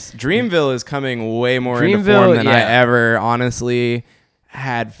 'Cause Yes, Dreamville is coming way more into Dreamville, form than I yeah. ever honestly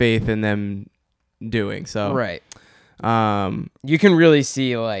had faith in them doing. So, right. Um, You can really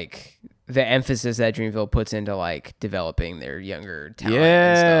see like the emphasis that Dreamville puts into like developing their younger talent.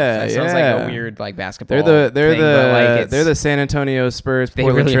 and stuff. Yeah, That sounds like yeah. a weird like basketball. they're thing, but, like, it's- they're the San Antonio Spurs, They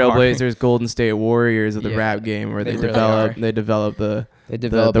Portland really are. Trailblazers, Golden State Warriors of the Yeah, rap game, where they they really develop are. they develop the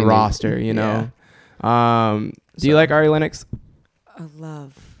developing roster. You know. Do you like Ari Lennox? I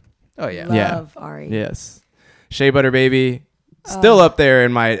love. Oh yeah. Love Ari. Yes. Shea Butter Baby, still up there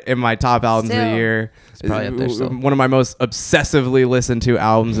in my top albums of the Still. year. It's probably up there still. One of my most obsessively listened to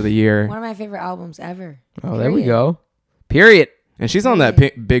albums of the year. One of my favorite albums ever. Oh, there we Period. go. Period. And she's on that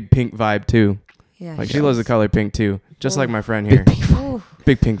big pink vibe too. Yeah. Like she loves the color pink too, just like my friend here. Ooh,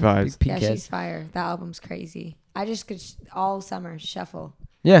 Big pink vibes. Big yeah, peak head. she's fire. That album's crazy. I just could all summer shuffle.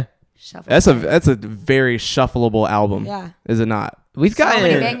 Yeah. That's a very shuffleable album. Yeah. Is it not? We've So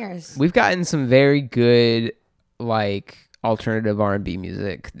many gotten bangers. we've gotten some very good like alternative R&B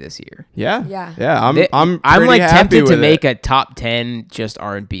music this year. Yeah. Yeah. Yeah. I'm I'm like happy tempted to with make it. a top 10 just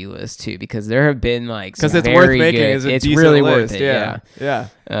R&B list too, because there have been like some Because it's very worth making. good- It's a it's decent really list. worth it. Yeah. Yeah.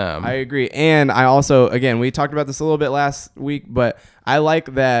 I I agree. And I also, again, we talked about this a little bit last week, but I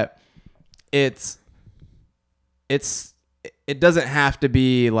like that it doesn't have to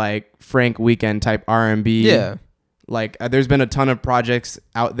be like Frank Weekend type R&B. yeah. Like there's been a ton of projects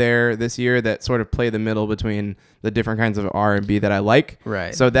out there this year that sort of play the middle between the different kinds of R&B that I like.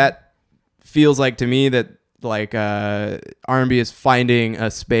 Right. So that feels like to me that like R&B is finding a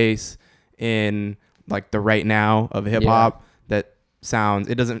space in like the right now of hip hop that sounds,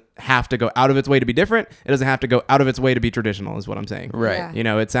 it doesn't have to go out of its way to be different. It doesn't have to go out of its way to be traditional is what I'm saying. Right. Yeah. You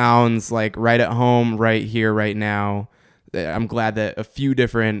know, it sounds like right at home, right here, right now. I'm glad that a few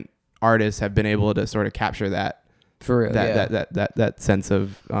different artists have been able to sort of capture that For real. that sense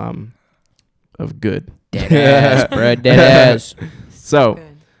of good. Dead ass, bro. Dead ass. So,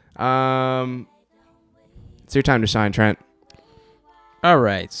 Good. it's your time to shine, Trent. All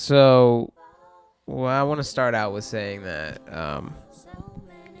right. So, well, I want to start out with saying that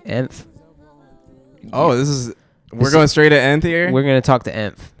Nth. Oh, we're going straight to Nth here. We're gonna talk to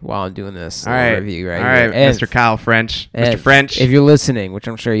Nth while I'm doing this All right, review right all right, here. Nth. Mr. Kyle French, Mr. Nth, French. If you're listening, which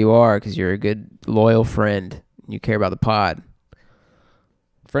I'm sure you are, because you're a good loyal friend, you care about the pod.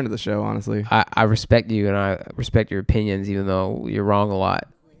 Friend of the show, honestly. I respect you and I respect your opinions, even though you're wrong a lot.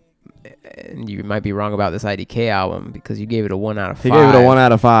 And you might be wrong about this IDK album because you gave it a 1 out of 5. He gave it a 1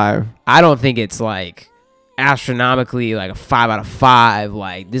 out of 5. I don't think it's like astronomically like a 5 out of 5.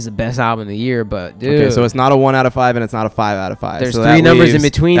 Like this is the best album of the year, but dude, Okay, so it's not a 1 out of 5 and it's not a 5 out of 5. There's so three that numbers in leaves-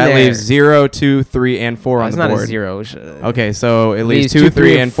 between That there. leaves 0, 2, 3, and 4 on it's the not board. a 0. Okay, so it leaves leaves 2,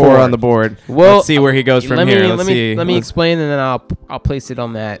 3, and 4 on the board. Well, Let's see where he goes from let here. Me, Let's let see. me let me Let's- explain, and then I'll place it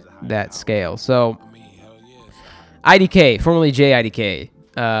on that scale. So, IDK, formerly JIDK,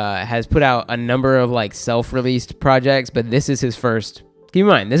 has put out a number of like self-released projects, but this is his first. Keep in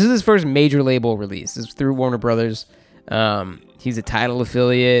mind, this is his first major label release. This is through Warner Brothers. He's a Tidal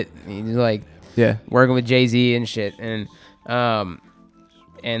affiliate. He's like Yeah. working with Jay-Z and shit, and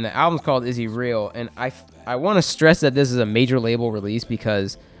the album's called Is He Real? And I want to stress that this is a major label release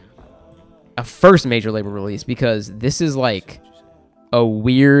because a first major label release because this is like a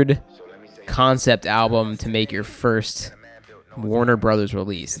weird concept album to make your first Warner Brothers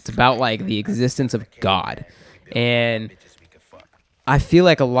release. It's about like the existence of God, and I feel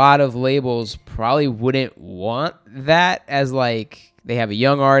like a lot of labels probably wouldn't want that as like they have a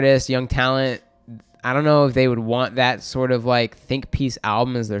young artist, young talent. I don't know if they would want that sort of like think piece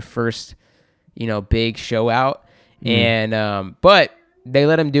album as their first, big show out. And but they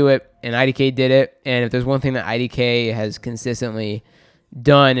let him do it, and IDK did it. And if there's one thing that IDK has consistently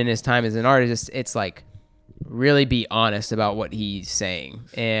done in his time as an artist, it's like really be honest about what he's saying.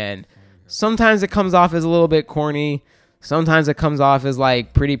 And sometimes it comes off as a little bit corny. Sometimes it comes off as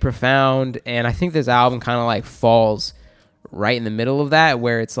like pretty profound. And I think this album kind of like falls right in the middle of that,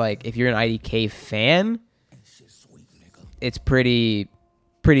 where it's like if you're an IDK fan, it's pretty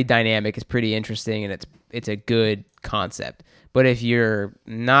pretty dynamic, it's pretty interesting, and it's a good concept. But if you're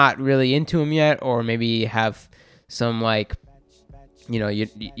not really into him yet, or maybe have some like, you know,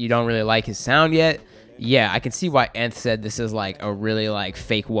 you don't really like his sound yet, yeah, I can see why Nth said this is like a really like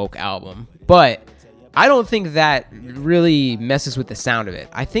fake woke album. But I don't think that really messes with the sound of it.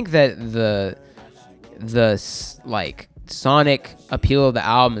 I think that the like sonic appeal of the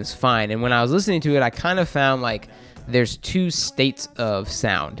album is fine. And when I was listening to it, I kind of found like there's two states of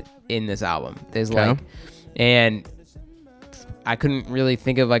sound in this album. There's like, and I couldn't really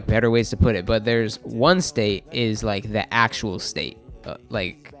think of like better ways to put it, but there's one state is like the actual state,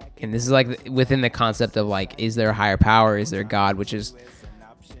 like, and this is like within the concept of like, is there a higher power? Is there God? Which is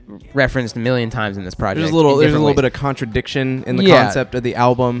referenced a million times in this project. There's a little bit of contradiction in the concept of the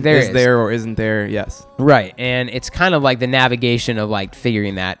album. Is there or isn't there? Yes. Right. And it's kind of like the navigation of like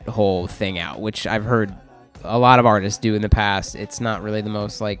figuring that whole thing out, which I've heard a lot of artists do in the past. It's not really the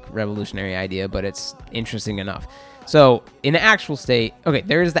most like revolutionary idea, but it's interesting enough. So in the actual state, okay,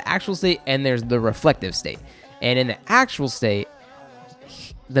 there is the actual state and there's the reflective state. And in the actual state,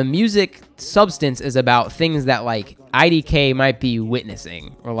 the music substance is about things that like IDK might be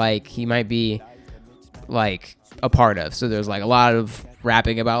witnessing, or like he might be like a part of. So there's like a lot of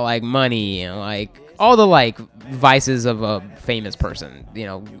rapping about like money and like all the like vices of a famous person, you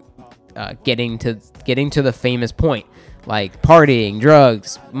know, getting to the famous point, like partying,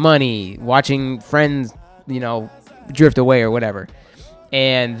 drugs, money, watching friends, you know, drift away or whatever.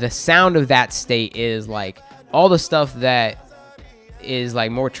 And the sound of that state is like all the stuff that is like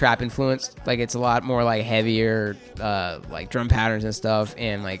more trap influenced. Like it's a lot more like heavier, like drum patterns and stuff.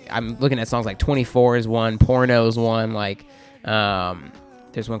 And like I'm looking at songs like 24 is one, Porno is one. Like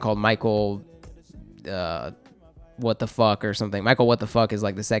there's one called Michael What the Fuck or something. Michael What the Fuck is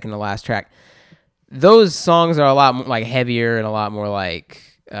like the second to last track. Those songs are a lot more like heavier and a lot more like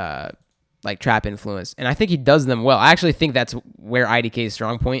trap influenced, and I think he does them well. I actually think that's where IDK's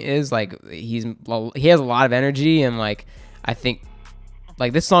strong point is. Like he has a lot of energy, and like I think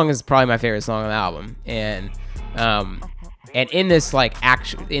like this song is probably my favorite song on the album. And in this like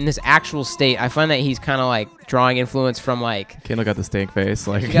actual state, I find that he's kind of like drawing influence from like. Can't look at the stank face.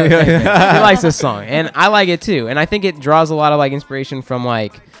 Like he likes this song, and I like it too. And I think it draws a lot of like inspiration from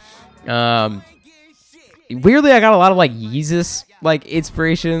like, weirdly, I got a lot of like Yeezus like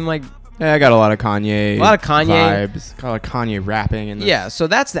inspiration like. Yeah, I got a lot of Kanye. Vibes. Got a lot of Kanye rapping in this. Yeah, so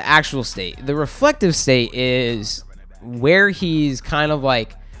that's the actual state. The reflective state is where he's kind of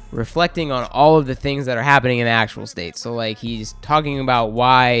like reflecting on all of the things that are happening in the actual state. So like he's talking about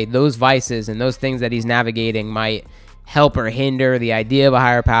why those vices and those things that he's navigating might help or hinder the idea of a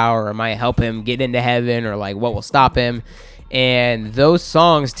higher power, or might help him get into heaven, or like what will stop him. And those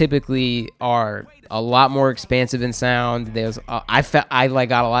songs typically are a lot more expansive in sound. There's I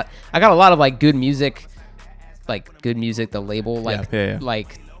got a lot of like good music, the label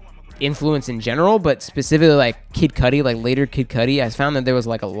like influence in general, but specifically like Kid Cudi, like later Kid Cudi. I found that there was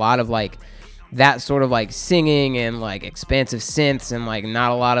like a lot of like that sort of like singing and like expansive synths, and like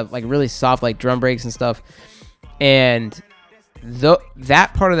not a lot of like really soft like drum breaks and stuff. And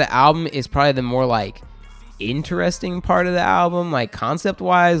that part of the album is probably the more like interesting part of the album, like concept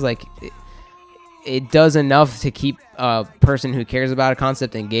wise. Like it does enough to keep a person who cares about a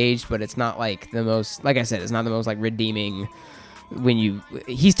concept engaged, but it's not like the most, like I said, it's not the most like redeeming when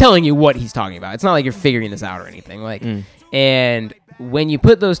he's telling you what he's talking about. It's not like you're figuring this out or anything like. And when you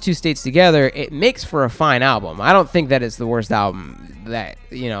put those two states together, it makes for a fine album. I don't think that it's the worst album that,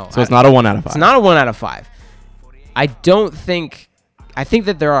 you know. So it's not a 1 out of 5. It's not a 1 out of 5. I think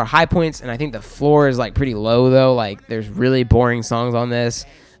that there are high points, and I think the floor is like pretty low though. Like there's really boring songs on this.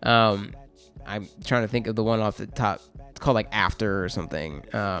 I'm trying to think of the one off the top. It's called like After or something.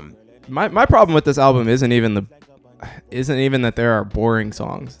 My problem with this album isn't even that there are boring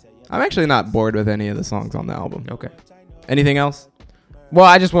songs. I'm actually not bored with any of the songs on the album. Okay. Anything else? Well,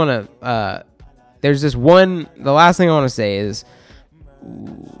 I just want to. There's this one. The last thing I want to say is,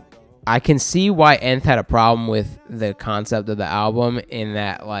 I can see why Nth had a problem with the concept of the album, in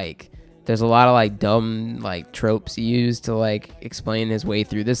that like there's a lot of like dumb like tropes used to like explain his way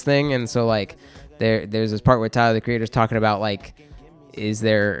through this thing. And so like there's this part where Tyler the Creator's talking about like is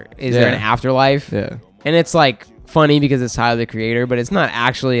there an afterlife? Yeah. And it's like funny because it's Tyler the Creator, but it's not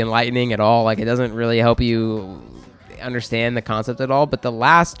actually enlightening at all. Like it doesn't really help you understand the concept at all. But the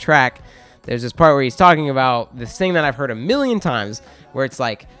last track, there's this part where he's talking about this thing that I've heard a million times, where it's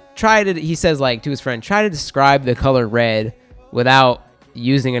like he says like to his friend, try to describe the color red without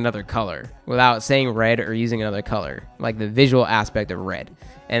using another color, without saying red or using another color, like the visual aspect of red.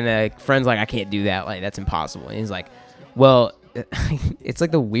 And the friend's like, I can't do that, like that's impossible. And he's like, well, it's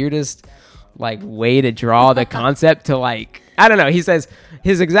like the weirdest like way to draw the concept to like, I don't know. He says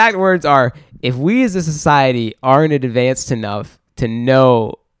his exact words are, if we as a society aren't advanced enough to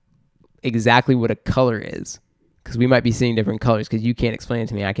know exactly what a color is, because we might be seeing different colors because you can't explain it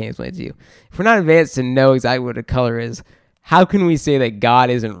to me, I can't explain it to you. If we're not advanced to know exactly what a color is, how can we say that God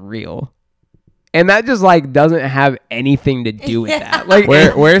isn't real? And that just like doesn't have anything to do with that. Like,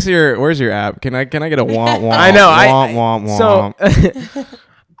 where's your app? Can I get a womp womp? I know. Womp womp womp.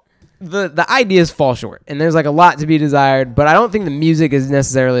 So the ideas fall short, and there's like a lot to be desired. But I don't think the music is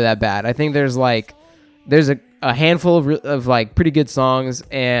necessarily that bad. I think there's a handful of like pretty good songs,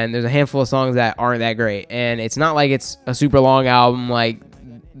 and there's a handful of songs that aren't that great. And it's not like it's a super long album like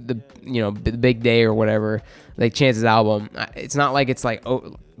the Big Day or whatever, like Chance's album. It's not like it's like,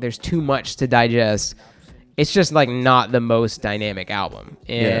 oh, there's too much to digest. It's just like not the most dynamic album.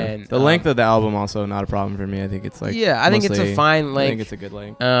 And the length of the album also not a problem for me. I think it's like, I think it's a fine length. I think it's a good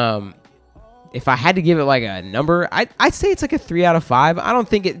length. If I had to give it like a number, I'd say it's like a 3 out of 5. I don't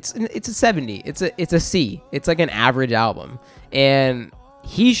think it's a 70. It's a C. It's like an average album. And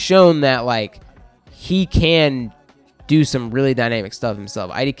he's shown that like he can do some really dynamic stuff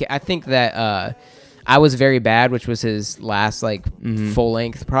himself. I think that I Was Very Bad, which was his last like full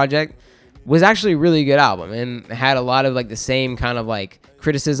length project, was actually a really good album and had a lot of like the same kind of like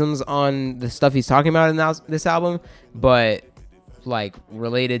criticisms on the stuff he's talking about in this album, but like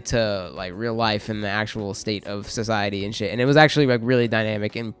related to like real life and the actual state of society and shit. And it was actually like really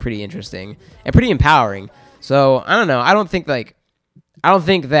dynamic and pretty interesting and pretty empowering. So I don't know. I don't think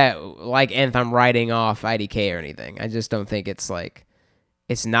that like Nth I'm writing off IDK or anything. I just don't think it's like,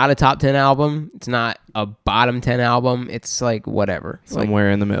 it's not a top 10 album. It's not a bottom 10 album. It's like whatever. Somewhere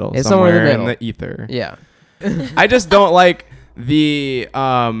like, in the middle. It's somewhere in the ether. Yeah. I just don't like the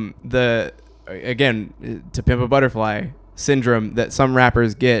again, To Pimp a Butterfly syndrome that some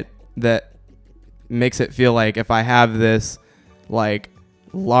rappers get, that makes it feel like if I have this like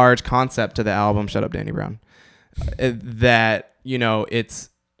large concept to the album, shut up Danny Brown, that, you know, it's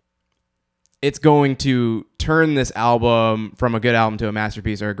going to turn this album from a good album to a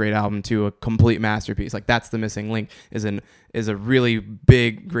masterpiece, or a great album to a complete masterpiece. Like, that's the missing link, is a really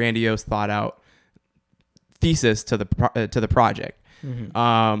big, grandiose, thought out thesis to the project.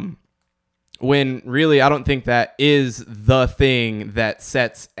 Mm-hmm. When really, I don't think that is the thing that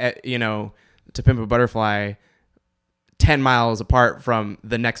sets, To Pimp a Butterfly 10 miles apart from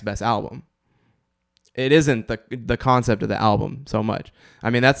the next best album. It isn't the concept of the album so much. I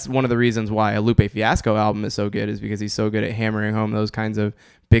mean, that's one of the reasons why a Lupe Fiasco album is so good, is because he's so good at hammering home those kinds of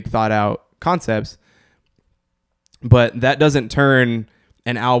big thought out concepts. But that doesn't turn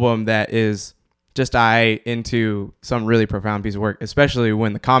an album that is just into some really profound piece of work, especially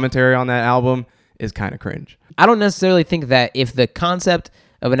when the commentary on that album is kind of cringe. I don't necessarily think that if the concept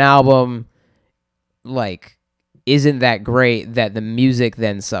of an album like isn't that great, that the music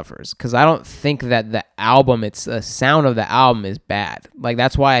then suffers, because I don't think that the sound of the album is bad. Like,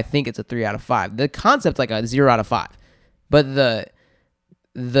 that's why I think it's a 3 out of 5. The concept's like a 0 out of 5, but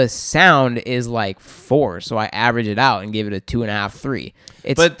the sound is like 4, so I average it out and give it a 2.5, 3.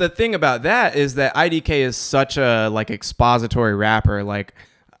 But the thing about that is that IDK is such a like expository rapper. Like,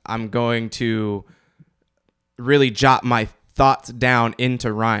 I'm going to really jot my thoughts down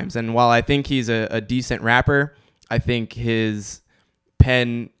into rhymes, and while I think he's a decent rapper, I think his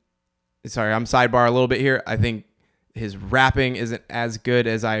pen, I'm sidebar a little bit here. I think his rapping isn't as good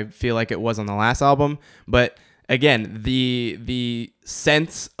as I feel like it was on the last album. But again, the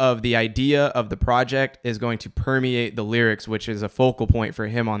sense of the idea of the project is going to permeate the lyrics, which is a focal point for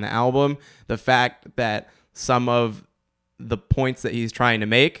him on the album. The fact that some of the points that he's trying to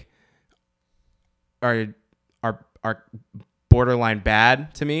make are borderline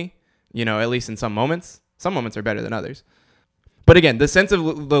bad to me, at least in some moments. Some moments are better than others. But again, the sense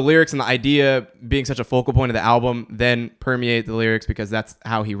of the lyrics and the idea being such a focal point of the album then permeate the lyrics, because that's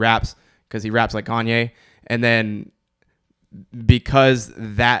how he raps, because he raps like Kanye. And then because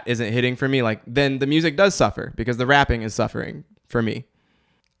that isn't hitting for me, like, then the music does suffer, because the rapping is suffering for me.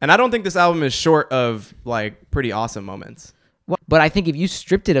 And I don't think this album is short of like pretty awesome moments. But I think if you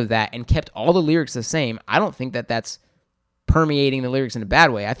stripped it of that and kept all the lyrics the same, I don't think that that's permeating the lyrics in a bad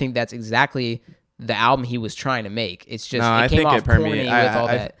way. I think that's exactly the album he was trying to make. It's just, no, it came off corny with all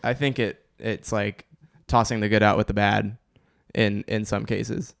that. I think it's like tossing the good out with the bad in some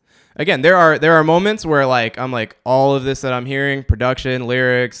cases. Again, there are moments where like I'm like, all of this that I'm hearing, production,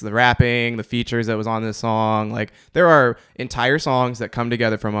 lyrics, the rapping, the features that was on this song, like there are entire songs that come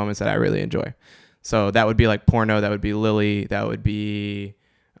together for moments that I really enjoy. So that would be like Porno, that would be Lily, that would be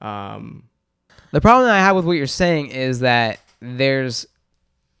the problem that I have with what you're saying is that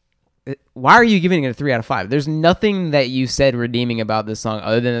why are you giving it a 3 out of 5? There's nothing that you said redeeming about this song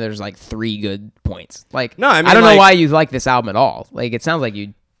other than there's like 3 good points. Like, No, I mean, I don't know like- why you like this album at all. Like, it sounds like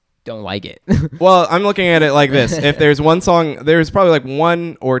you don't like it. Well, I'm looking at it like this. If there's one song, there's probably like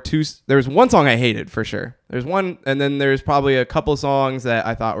one or two. There's one song I hated for sure. There's one, and then there's probably a couple songs that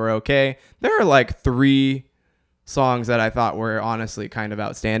I thought were okay. There are like 3 songs that I thought were honestly kind of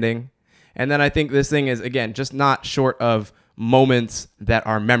outstanding. And then I think this thing is, again, just not short of moments that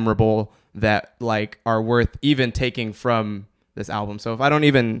are memorable, that like are worth even taking from this album. So if I don't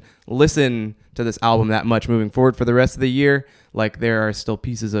even listen to this album that much moving forward for the rest of the year, like there are still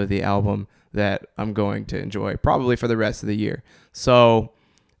pieces of the album that I'm going to enjoy probably for the rest of the year. So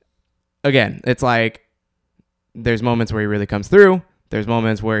again, it's like there's moments where he really comes through. There's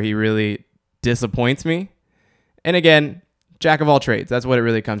moments where he really disappoints me. And again, jack of all trades. That's what it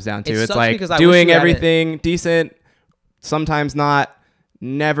really comes down to. It It's sucks like because I wish doing you hadn't- everything decent, sometimes not,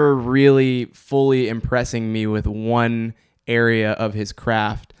 never really fully impressing me with one area of his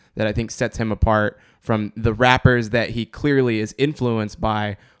craft that I think sets him apart from the rappers that he clearly is influenced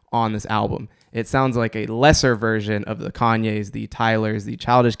by on this album. It sounds like a lesser version of the Kanyes, the Tylers, the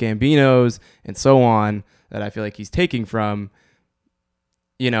Childish Gambinos, and so on that I feel like he's taking from.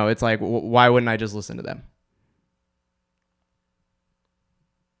 You know, it's like, why wouldn't I just listen to them?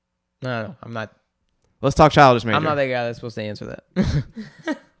 No, I'm not. Let's talk Childish Major. I'm not that guy that's supposed to answer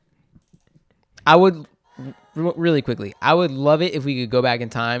that. I would really quickly. I would love it if we could go back in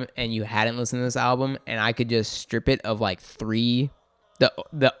time and you hadn't listened to this album, and I could just strip it of like 3,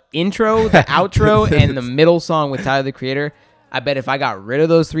 the intro, the outro, and the middle song with Tyler the Creator. I bet if I got rid of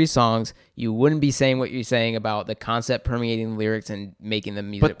those 3 songs, you wouldn't be saying what you're saying about the concept permeating the lyrics and making the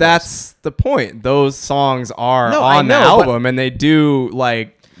music. But that's the point. Those songs are No, I on the know, but- album, and they do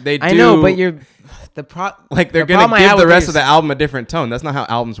like they do. I know, but you're the pro. like they're the gonna problem I give have the with rest your- of the album a different tone. That's not how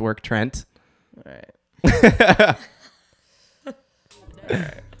albums work, Trent. All right.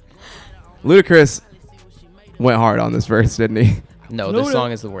 Ludacris went hard on this verse, didn't he? No, this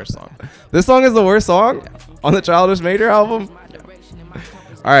song is the worst song. This song is the worst song on the Childish Major album.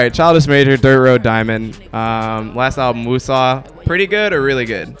 All right, Childish Major, Dirt Road Diamond. Last album, Wusaw, pretty good or really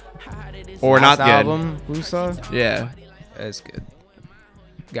good, or Last not good? album, Wusaw, Yeah. it's good.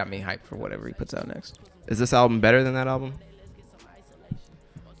 Got me hyped for whatever he puts out next. Is this album better than that album?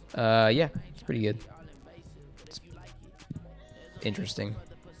 Yeah, it's pretty good. It's interesting.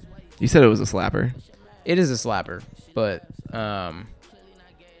 You said it was a slapper. It is a slapper, but I'm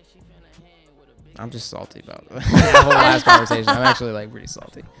just salty about the whole last conversation. I'm actually like pretty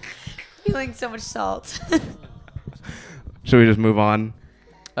salty. Feeling so much salt. Should we just move on?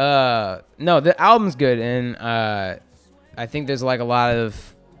 No, the album's good, and I think there's like a lot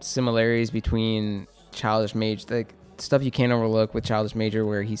of similarities between Childish Major, like stuff you can't overlook with Childish Major,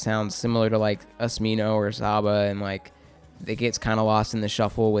 where he sounds similar to like Asmino or Saba, and like it gets kind of lost in the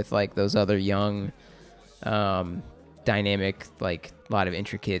shuffle with like those other young, dynamic, like a lot of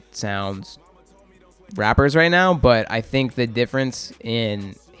intricate sounds rappers right now. But I think the difference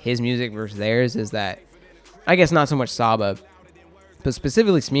in his music versus theirs is that, I guess not so much Saba, but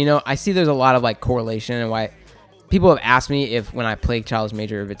specifically Smino, I see there's a lot of like correlation, and why people have asked me if when I play Childish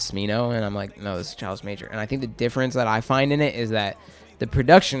Major if it's Smino, and I'm like, no, this is Childish Major. And I think the difference that I find in it is that the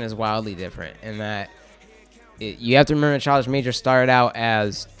production is wildly different, and that you have to remember Childish Major started out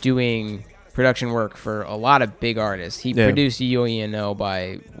as doing production work for a lot of big artists. He produced UENO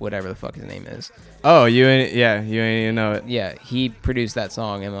by whatever the fuck his name is. Oh, you ain't even know it. Yeah, he produced that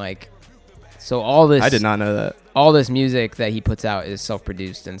song, and like, so all this I did not know that. all this music that he puts out is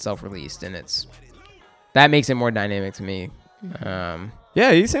self-produced and self-released, and that makes it more dynamic to me.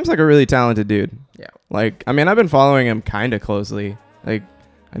 Yeah, he seems like a really talented dude. Yeah. Like, I mean, I've been following him kind of closely. Like,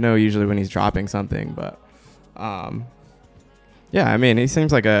 I know usually when he's dropping something, but yeah, I mean, he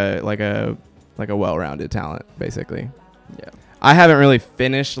seems like a well-rounded talent, basically. Yeah. I haven't really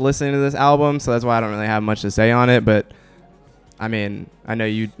finished listening to this album, so that's why I don't really have much to say on it, but I mean, I know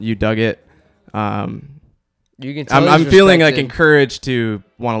you dug it. You can tell I'm he's feeling like respected. encouraged to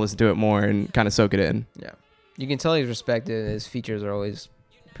want to listen to it more and kind of soak it in. Yeah. You can tell he's respected. His features are always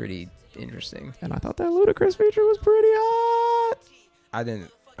pretty interesting. And I thought that Ludacris feature was pretty hot. I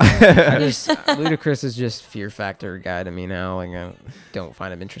didn't. I just Ludacris is just Fear Factor guy to me now. Like, I don't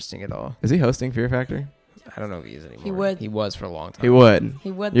find him interesting at all. Is he hosting Fear Factor? I don't know if he is anymore. He would. He was for a long time. He would.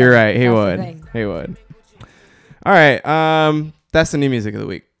 He would. You're though. right. He That's the would. thing. He would. All right. That's the new music of the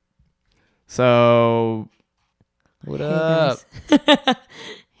week. So, What Hey, up? guys.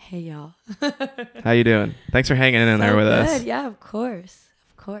 Hey, y'all. how you doing? Thanks for hanging in there So with good. us. Yeah, of course.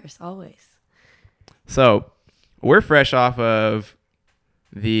 Of course. Always. So, we're fresh off of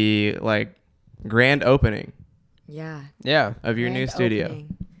the like grand opening Yeah. Yeah. of your new Grand studio.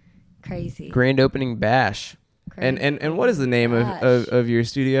 opening. Crazy. Grand opening bash. And Grand and what is the name Gosh. of your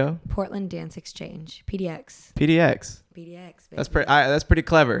studio? Portland Dance Exchange. PDX. PDX. PDX. That's baby. that's pretty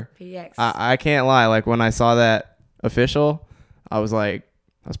clever. PDX. I can't lie. Like when I saw that official, I was like,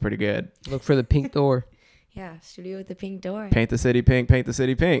 that's pretty good. Look for the pink door. Yeah. Studio with the pink door. Paint the city pink. Paint the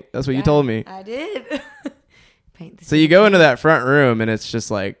city pink. That's what you Yeah, told me. I did. Paint the So you go into that front room and it's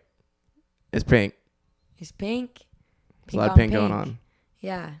just like, it's pink. It's pink. There's a lot of pink going on.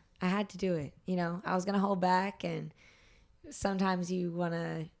 Yeah, I had to do it. You know, I was gonna hold back, and sometimes you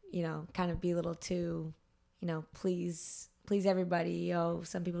wanna, you know, kind of be a little too, you know, please everybody. Yo,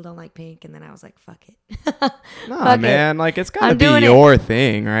 some people don't like pink, and then I was like, fuck it. Nah, Fuck it. man. Like it's gotta I'm be doing it. your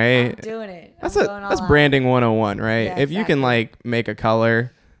thing, right? I'm doing it. That's I'm going all that's out. branding 101, right? Yeah, if you can exactly. like make a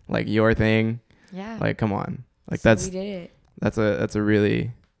color like your thing, Yeah. like come on. Like So that's we did it. that's a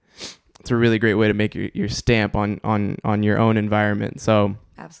really great way to make your stamp on your own environment. So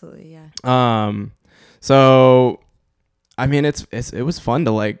Absolutely, yeah. so I mean it was fun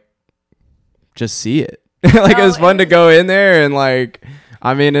to like just see it. Like it was fun to go in there and like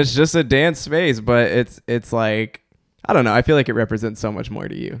I mean it's just a dance space, but it's like I don't know, I feel like it represents so much more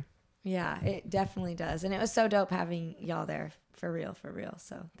to you. Yeah, it definitely does, and it was so dope having y'all there for real.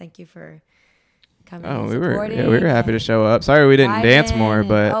 So thank you for coming. Oh, and we were supporting happy to and show up. Sorry we didn't dance vibing more, and-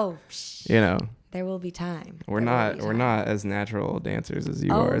 but oh, you know, there will be time. we're There will be not time. as natural dancers as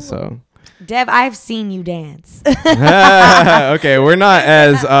you Oh. are, so Dev, I've seen you dance. okay, we're not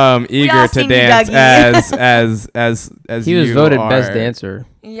as eager all to seen you, dance Dougie. as He was you voted are. best dancer.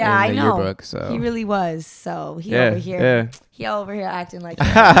 Yeah, in I the know. yearbook, so. He really was. So he Yeah, over here, yeah. he over here acting like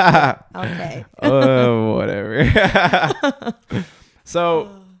Oh, okay. whatever. So,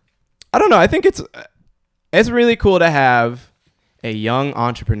 I don't know. I think it's really cool to have a young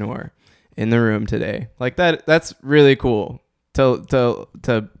entrepreneur in the room today. Like that. That's really cool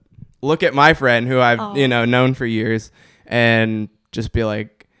to look at my friend who I've Aw. known for years and just be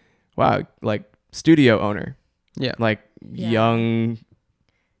like, wow, like studio owner, Yeah. like Yeah. young,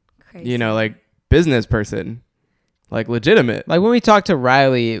 Crazy. like business person, like legitimate. Like when we talked to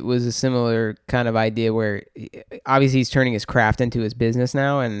Riley, it was a similar kind of idea where obviously he's turning his craft into his business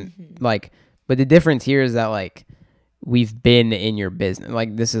now. And like, but the difference here is that like we've been in your business,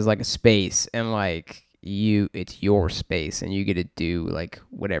 like this is like a space and like it's your space and you get to do like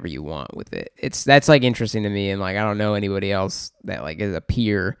whatever you want with it. That's like interesting to me. And like, I don't know anybody else that like is a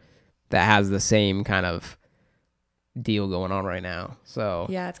peer that has the same kind of deal going on right now. So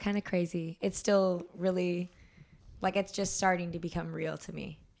Yeah, it's kind of crazy. It's still really like it's just starting to become real to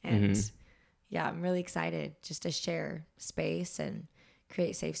me. And yeah, I'm really excited just to share space and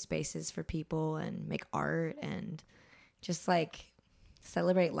create safe spaces for people and make art and just like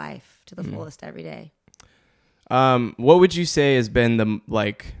celebrate life to the fullest every day. What would you say has been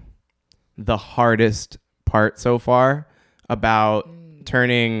the hardest part so far about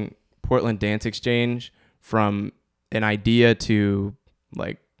turning Portland Dance Exchange from an idea to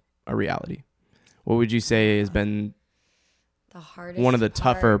like a reality? What would you say has been The hardest one of the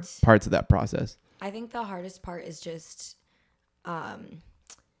tougher part- parts of that process? I think the hardest part is just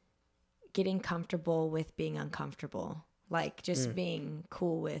getting comfortable with being uncomfortable. Like just being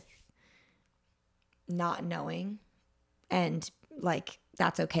cool with not knowing and like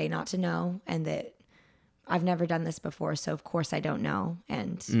that's okay not to know and that I've never done this before, so of course I don't know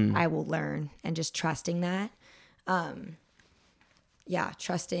and I will learn and just trusting that.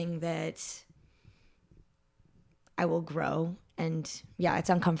 Trusting that I will grow and it's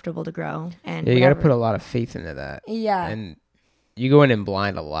uncomfortable to grow and yeah, you got to whatever. put a lot of faith into that. Yeah. And you go in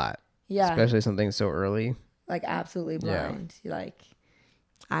blind a lot. Yeah. Especially something so early. Like absolutely Yeah. blind. Like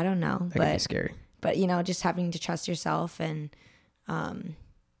I don't know, That can be scary. but just having to trust yourself and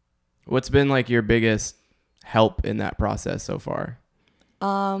What's been like your biggest help in that process so far?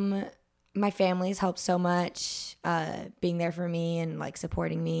 my family's helped so much being there for me and like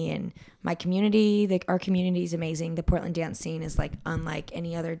supporting me and my community. Our community is amazing. The Portland dance scene is like unlike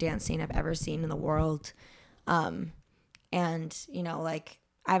any other dance scene I've ever seen in the world. And like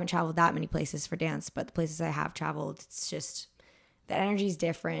I haven't traveled that many places for dance, but the places I have traveled, it's just the energy is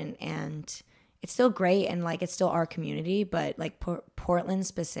different and it's still great and like it's still our community, but like Portland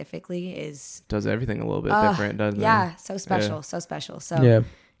specifically Does everything a little bit different, doesn't it? yeah, so special, so special. So Yeah.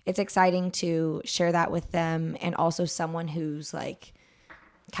 it's exciting to share that with them and also someone who's like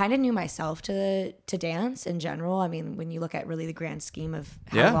kind of new myself to dance in general. I mean, when you look at really the grand scheme of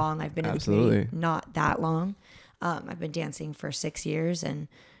how Yeah, long I've been in the absolutely. community, not that long. I've been dancing for 6 years and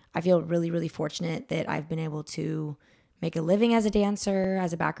I feel really, really fortunate that I've been able to make a living as a dancer,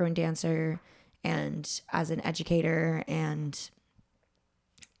 as a background dancer, and as an educator. And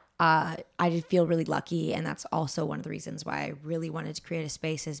I just feel really lucky. And that's also one of the reasons why I really wanted to create a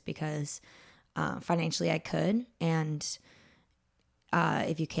space, is because financially I could. And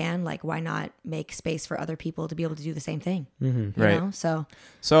if you can, like, why not make space for other people to be able to do the same thing? You Right. know? So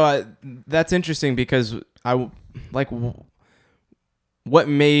that's interesting, because what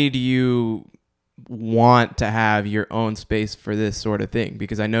made you want to have your own space for this sort of thing?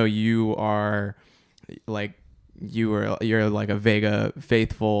 Because I know you are like, you're like a Vega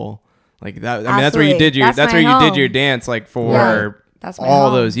faithful, like that. I mean, that's where you did your, that's where you did your dance, like, for that's my all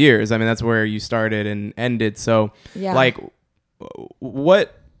home. those years. I mean, that's where you started and ended. So Yeah. like,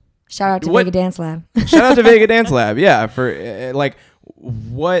 what, Shout out to what- Vega Dance Lab, shout out to Vega Dance Lab. Yeah. For like,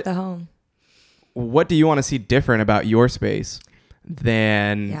 what the home. do you want to see different about your space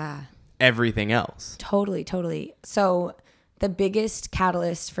than Yeah. everything else? Totally. So the biggest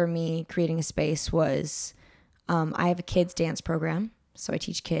catalyst for me creating a space was I have a kids dance program. So I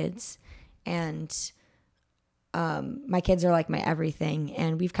teach kids, and my kids are like my everything.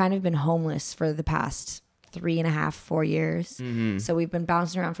 And we've kind of been homeless for the past 3.5, 4 years. So we've been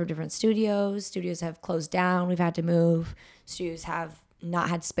bouncing around from different studios. Studios have closed down. We've had to move. Studios have not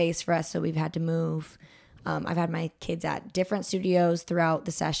had space for us, so we've had to move. I've had my kids at different studios throughout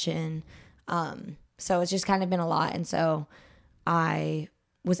the session. So it's just kind of been a lot. And so I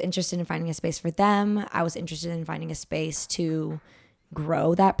was interested in finding a space for them. I was interested in finding a space to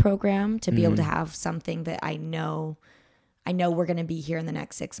grow that program, to be able to have something that I know we're going to be here in the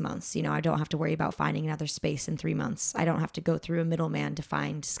next 6 months. You know, I don't have to worry about finding another space in 3 months. I don't have to go through a middleman to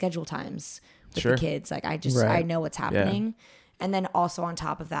find schedule times with Sure. the kids. Like, I Right. know what's happening. And then also on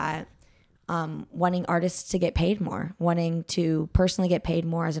top of that, wanting artists to get paid more, wanting to personally get paid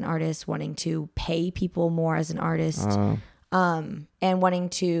more as an artist, wanting to pay people more as an artist, and wanting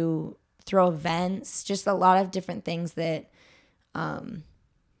to throw events, just a lot of different things that I'm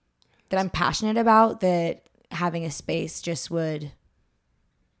passionate about, that having a space just would,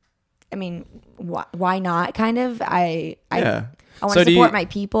 I mean, why not, kind of? I want to support my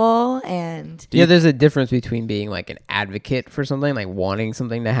people. And Yeah, there's a difference between being like an advocate for something, like wanting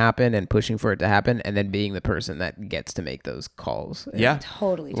something to happen and pushing for it to happen, and then being the person that gets to make those calls. Yeah.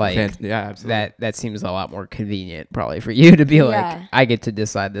 totally. Like, Yeah, absolutely. that seems a lot more convenient probably for you to be Yeah. like, I get to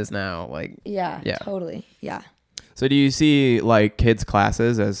decide this now. Like, Yeah, Yeah. totally. Yeah. So do you see like kids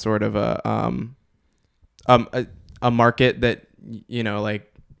classes as sort of a market that, you know, like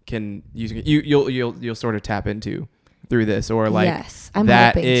you'll sort of tap into through this, or like Yes, I'm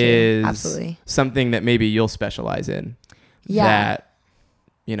that hoping to. is Absolutely. something that maybe you'll specialize in? Yeah. That,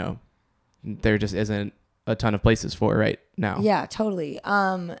 you know, there just isn't a ton of places for right now. Yeah, totally.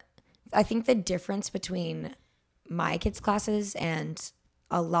 I think the difference between my kids' classes and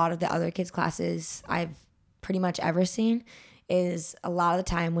a lot of the other kids' classes I've pretty much ever seen is, a lot of the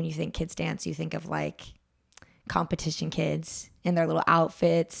time when you think kids dance, you think of like competition kids in their little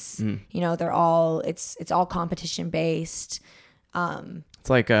outfits. You know, it's all competition based. It's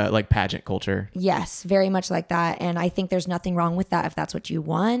like pageant culture. Yes, very much like that. And I think there's nothing wrong with that if that's what you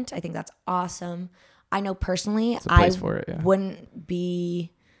want. I think that's awesome. I know personally, a place for it, yeah.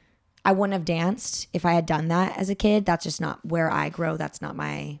 I wouldn't have danced if I had done that as a kid. That's just not where I grow. That's not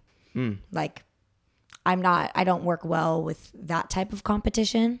my, like, I don't work well with that type of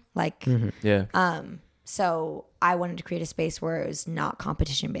competition. Like, Yeah. so I wanted to create a space where it was not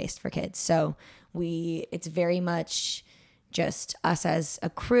competition based for kids. So it's very much just us as a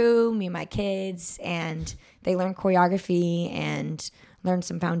crew, me and my kids, and they learn choreography and learn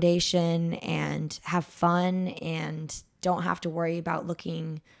some foundation and have fun and don't have to worry about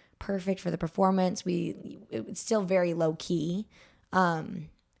looking perfect for the performance. It's still very low key,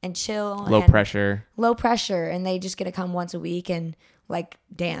 and chill, Low pressure. And they just get to come once a week and like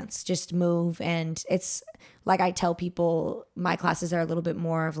dance, just move. And it's like, I tell people my classes are a little bit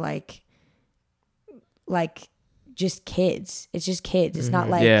more of like just kids. It's just kids. It's not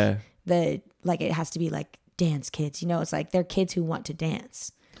like Yeah. it has to be like dance kids, you know. It's like they're kids who want to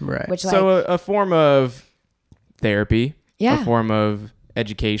dance, right. which like, So a form of therapy, Yeah. a form of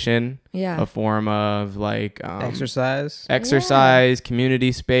education, Yeah. a form of like exercise.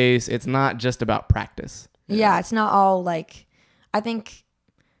 community space. It's not just about practice. Yeah, it's not all like, I think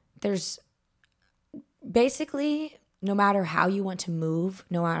there's basically, no matter how you want to move,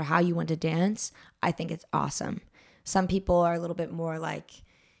 no matter how you want to dance, I think it's awesome. Some people are a little bit more like,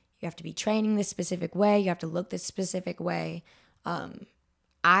 you have to be training this specific way, you have to look this specific way.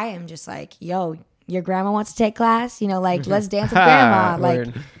 I am just like, yo, your grandma wants to take class, you know, like, let's dance with grandma. Like,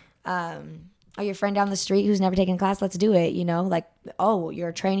 Word. Oh, your friend down the street who's never taken a class, let's do it. You know, like, oh, you're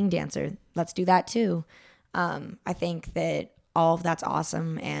a training dancer, let's do that too. I think that all of that's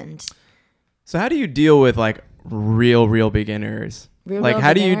awesome. And So how do you deal with like real beginners? Real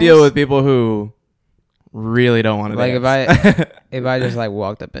How do you beginners? deal with people who really don't want to Like dance? if I just like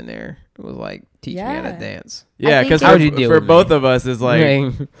walked up in there, it was like teach me how to Yeah. dance. Yeah, I because think How would you deal for with me? both of us is like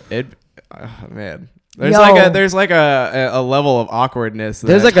Like, it. Man, there's Yo. there's like a level of awkwardness.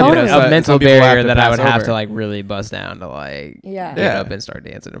 there's that, like a, you know, a some mental people have barrier to that I pass would have over. to like really bust down to like Yeah. get Yeah. up and start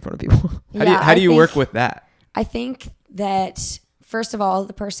dancing in front of people. How do you work with that? I think that first of all,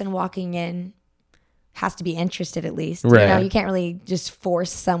 the person walking in has to be interested at least. Right. You know, you can't really just force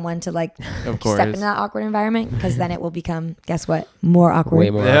someone to like Of course. step in that awkward environment because then it will become, guess what, more awkward. Way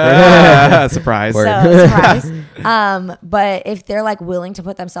more. Yeah, surprise. Word. So surprise. But if they're like willing to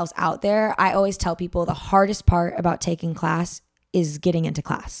put themselves out there, I always tell people the hardest part about taking class is getting into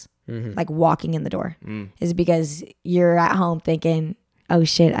class. Like walking in the door is because you're at home thinking, oh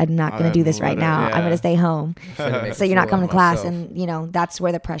shit, I'm not going to do this right now. I'm going to stay home. So you're not coming to class. And you know, that's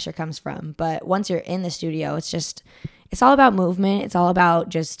where the pressure comes from. But once you're in the studio, it's all about movement. It's all about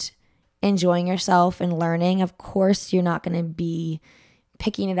just enjoying yourself and learning. Of course, you're not going to be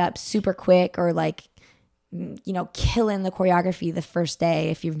picking it up super quick or like, you know, killing the choreography the first day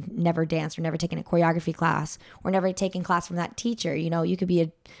if you've never danced or never taken a choreography class or never taken class from that teacher. You know, you could be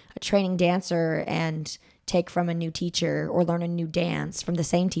a training dancer and take from a new teacher or learn a new dance from the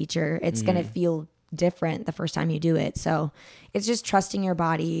same teacher. It's going to feel different the first time you do it. So it's just trusting your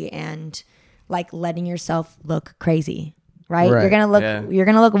body and like letting yourself look crazy, right? Right. You're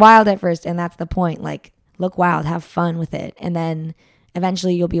going to look wild at first. And that's the point. Like look wild, have fun with it. And then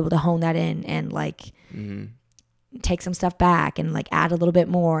eventually you'll be able to hone that in and like take some stuff back and like add a little bit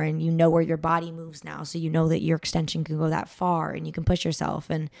more, and you know where your body moves now, so you know that your extension can go that far and you can push yourself,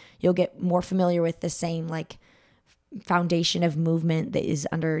 and you'll get more familiar with the same like foundation of movement that is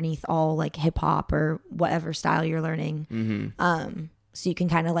underneath all like hip hop or whatever style you're learning. So you can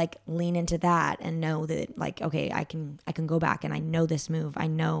kind of like lean into that and know that like, okay, I can go back and I know this move, I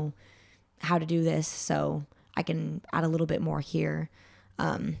know how to do this, so I can add a little bit more here.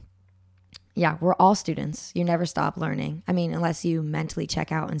 Yeah, we're all students. You never stop learning. I mean, unless you mentally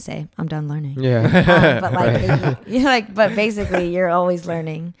check out and say, I'm done learning. Yeah. But like, but basically you're always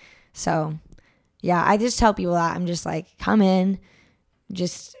learning. So yeah, I just tell people that I'm just like, come in,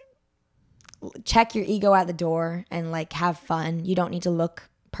 just check your ego at the door and like have fun. You don't need to look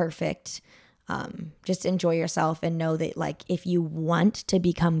perfect. Just enjoy yourself and know that like, if you want to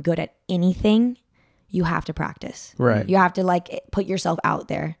become good at anything, you have to practice. Right. You have to like put yourself out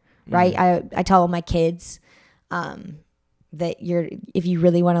there. Right. I tell my kids that if you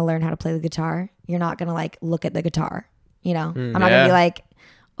really want to learn how to play the guitar, you're not going to like look at the guitar. You know, I'm not going to be like,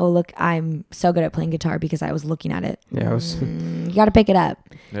 oh, look, I'm so good at playing guitar because I was looking at it. Yeah. You got to pick it up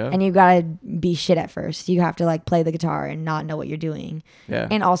and you got to be shit at first. You have to like play the guitar and not know what you're doing. Yeah.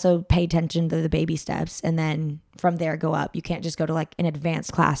 And also pay attention to the baby steps. And then from there, go up. You can't just go to like an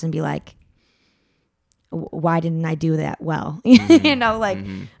advanced class and be like, why didn't I do that well? You know, like,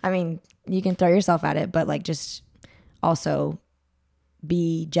 I mean, you can throw yourself at it, but like just also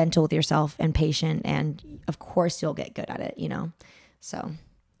be gentle with yourself and patient. And of course you'll get good at it, you know? So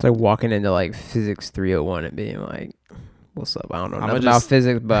It's like walking into like physics 301 and being like, what's up? I don't know I'ma nothing about just-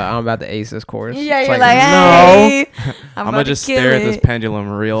 physics, but I'm about to ace this course. yeah, It's you're like, like, no. hey, I'm gonna just stare at this pendulum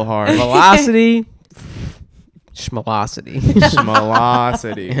real hard. Velocity. Schmalocity.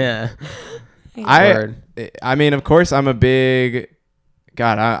 Schmalocity. Yeah. I mean, of course, I'm a big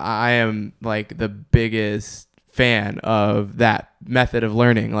God. I am like the biggest fan of that method of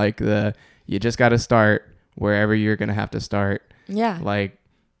learning. Like you just got to start wherever you're gonna have to start. Yeah. Like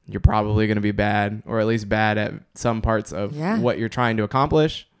you're probably gonna be bad, or at least bad at some parts of what you're trying to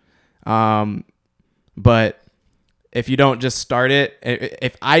accomplish. But if you don't just start it,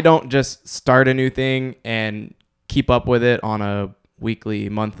 if I don't just start a new thing and keep up with it on a weekly,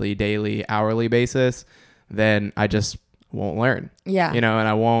 monthly, daily, hourly basis, then I just won't learn. Yeah. You know, and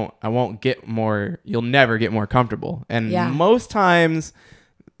I won't get more, you'll never get more comfortable. And Yeah. most times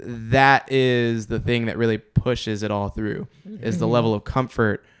that is the thing that really pushes it all through is the level of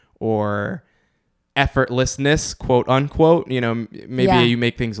comfort or effortlessness, quote unquote. You know, maybe you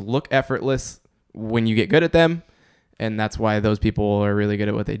make things look effortless when you get good at them. And that's why those people are really good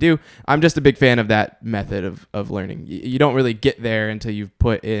at what they do. I'm just a big fan of that method of learning. You don't really get there until you've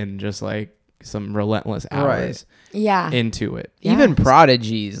put in just like some relentless hours into it. Yeah. Even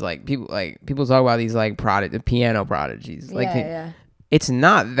prodigies, like people talk about these like the piano prodigies. Like it's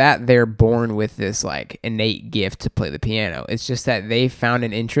not that they're born with this like innate gift to play the piano. It's just that they found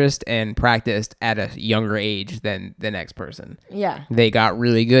an interest and practiced at a younger age than the next person. Yeah. They got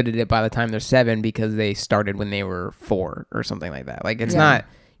really good at it by the time they're 7 because they started when they were 4 or something like that. Like it's not,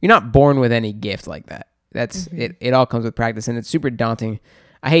 you're not born with any gift like that. That's it. It all comes with practice, and it's super daunting.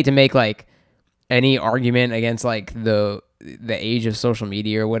 I hate to make like any argument against like the age of social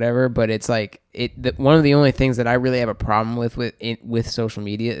media or whatever, but it's like one of the only things that I really have a problem with social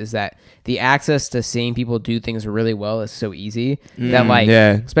media is that the access to seeing people do things really well is so easy that like,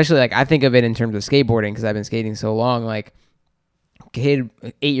 especially like I think of it in terms of skateboarding because I've been skating so long. Like, kid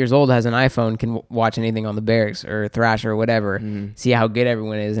 8 years old has an iPhone, can watch anything on the Barracks or Thrasher or whatever, see how good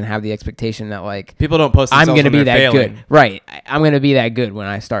everyone is, and have the expectation that like people don't post I'm going to be that failing. good, right? I'm going to be that good when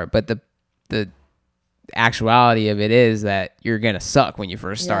I start, but the actuality of it is that you're gonna suck when you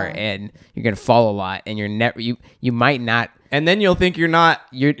first start, and you're gonna fall a lot, and you're never you might not, and then you'll think you don't have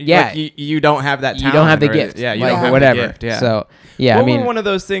that talent, you don't have the gift, you like, don't have whatever. the gift, yeah. So yeah, what I mean, were one of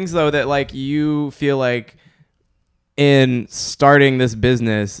those things though that like you feel like in starting this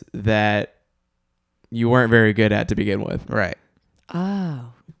business that you weren't very good at to begin with, right?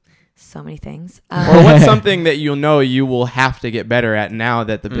 Oh, so many things. Or what's something that you will have to get better at now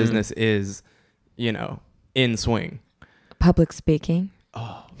that the business is, in swing? Public speaking.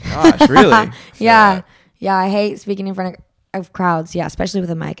 Oh gosh, really? Yeah. I hate speaking in front of crowds. Yeah, especially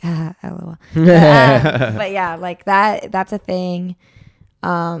with a mic. LOL. But yeah, like that's a thing.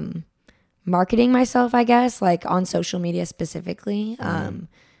 Marketing myself, I guess, like on social media specifically.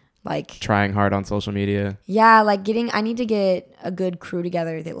 Like trying hard on social media. Yeah, like I need to get a good crew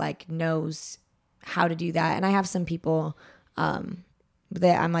together that like knows how to do that. And I have some people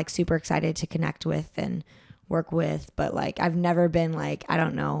that I'm like super excited to connect with and work with, but like I've never been like, I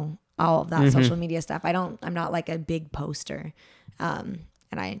don't know all of that social media stuff. I'm not like a big poster. And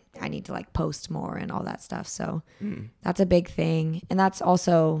I need to like post more and all that stuff. So that's a big thing. And that's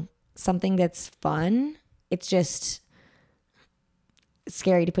also something that's fun. It's just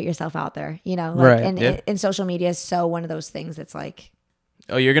scary to put yourself out there, like, right. And social media is so one of those things that's like,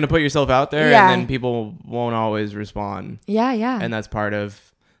 oh, you're going to put yourself out there, yeah. and then people won't always respond. Yeah. And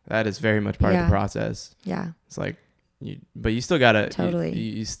that is very much part of the process. Yeah. It's like, but you still got to, totally.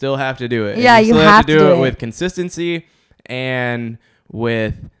 You still have to do it. Yeah, and you still have to do it it with consistency and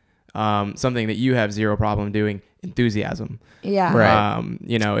with something that you have zero problem doing, enthusiasm. Yeah. Right.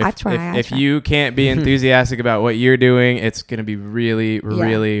 If you can't be enthusiastic about what you're doing, it's going to be really,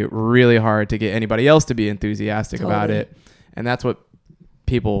 really, really hard to get anybody else to be enthusiastic about it. And that's what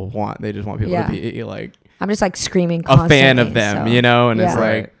people want. They just want people to be like, I'm just like screaming a fan of them, so. And it's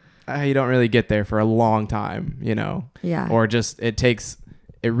Right. like, you don't really get there for a long time, Yeah. or just it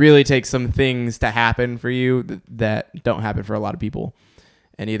really takes some things to happen for you that don't happen for a lot of people.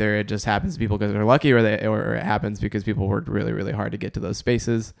 And either it just happens to people because they're lucky, or it happens because people worked really, really hard to get to those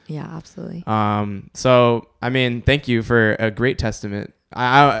spaces. Yeah, absolutely. So, I mean, thank you for a great testament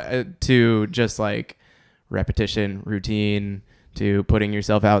to just like repetition, routine, to putting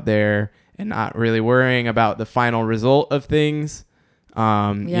yourself out there and not really worrying about the final result of things,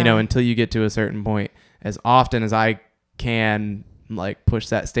 until you get to a certain point. As often as I can, like, push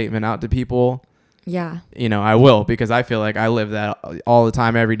that statement out to people, yeah, I will, because I feel like I live that all the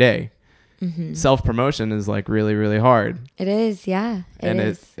time, every day. Mm-hmm. Self-promotion is like really, really hard. It is. Yeah.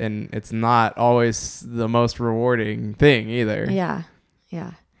 It's not always the most rewarding thing either. Yeah.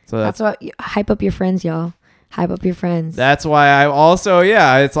 Yeah. So that's what hype up your friends, y'all. Hype up your friends. That's why I also,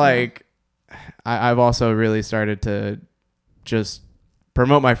 it's like, I've also really started to just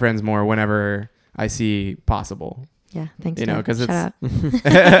promote my friends more whenever I see possible. Yeah, thanks. Because it's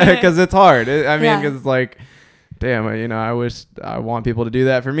because it's hard. Because it's like, damn, I want people to do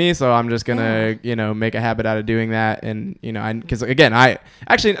that for me, so I'm just gonna, make a habit out of doing that, and because again, I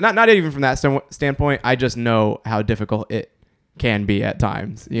actually not even from that standpoint, I just know how difficult it can be at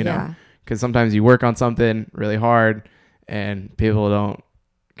times, because sometimes you work on something really hard, and people don't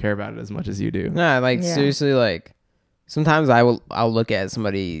care about it as much as you do. Nah, seriously, like sometimes I'll look at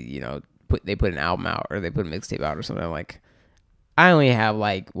somebody, they put an album out or they put a mixtape out or something, like I only have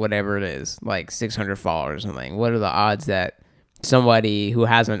like whatever it is, like 600 followers or something. What are the odds that somebody who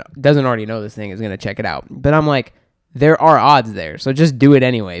doesn't already know this thing is going to check it out? But I'm like, there are odds there, so just do it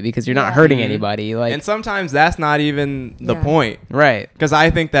anyway, because you're not hurting anybody. Like, and sometimes that's not even the point, right? Because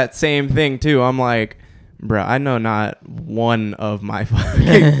I think that same thing too. I'm like, bro, I know not one of my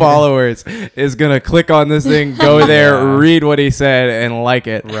fucking followers is gonna click on this thing, go there, read what he said, and like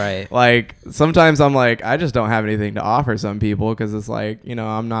it. Right. Like sometimes I'm like, I just don't have anything to offer some people, because it's like,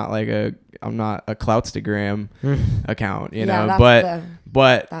 I'm not like I'm not a Cloutstagram account, you Yeah, know, that's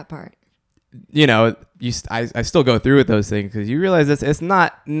but that part. you know, I still go through with those things because you realize it's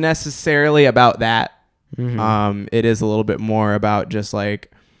not necessarily about that. It is a little bit more about just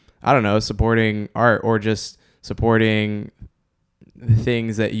like, I don't know, supporting art or just supporting the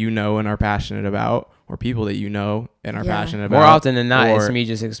things that you know and are passionate about, or people that you know and are passionate about. More often than not, it's or- me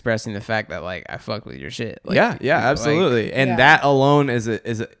just expressing the fact that like I fucked with your shit. Like, yeah, absolutely. And that alone is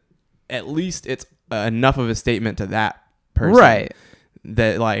at least it's enough of a statement to that person, right?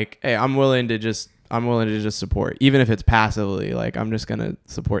 That like, hey, I'm willing to just support, even if it's passively. Like, I'm just gonna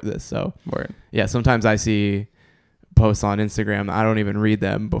support this. So yeah, sometimes I see posts on Instagram, I don't even read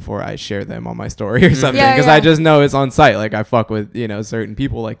them before I share them on my story or something, because I just know it's on site. Like, I fuck with, you know, certain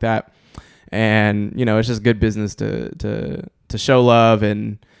people like that, and you know, it's just good business to show love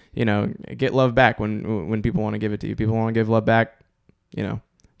and, you know, get love back when people want to give it to you. People want to give love back, you know,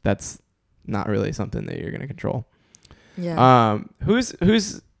 that's not really something that you're gonna control.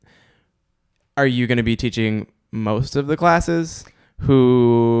 Who's are you gonna be teaching most of the classes?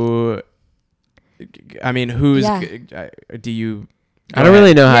 Do you? I don't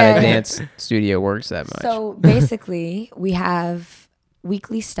really know how a dance studio works that much. So basically, we have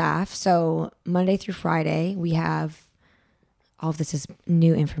weekly staff. So Monday through Friday, we have. All of this is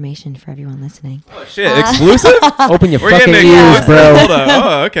new information for everyone listening. Oh shit! Exclusive? Open your We're fucking getting ears, bro. Hold on.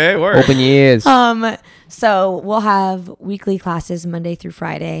 Oh, okay. Word. Open your ears. So we'll have weekly classes Monday through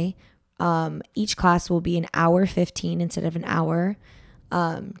Friday. Each class will be an hour 15 instead of an hour.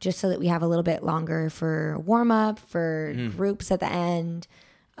 Just so that we have a little bit longer for warm up, for groups at the end,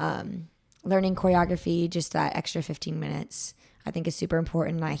 learning choreography, just that extra 15 minutes. I think is super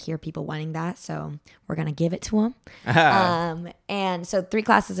important. And I hear people wanting that. So we're going to give it to them. And so 3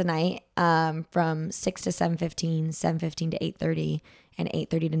 classes a night, from 6 to 7:15, 7:15 to 8:30, and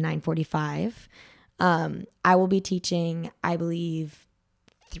 8:30 to 9:45. I will be teaching, I believe,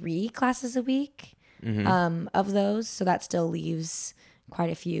 3 classes a week, of those. So that still leaves quite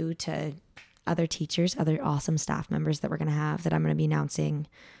a few to other teachers, other awesome staff members that we're going to have that I'm going to be announcing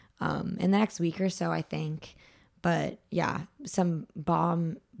in the next week or so, I think. But yeah, some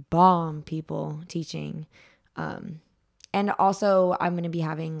bomb people teaching. And also I'm going to be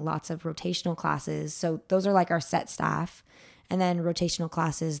having lots of rotational classes. So those are like our set staff. And then rotational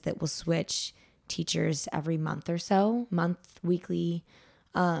classes that will switch teachers every month or so, weekly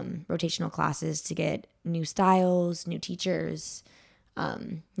rotational classes to get new styles, new teachers,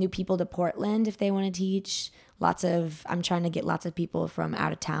 new people to Portland if they want to teach. I'm trying to get lots of people from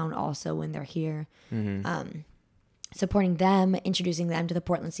out of town also when they're here. Supporting them, introducing them to the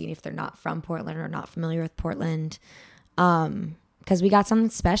Portland scene if they're not from Portland or not familiar with Portland. Because we got something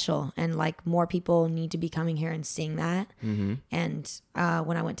special, and like more people need to be coming here and seeing that. And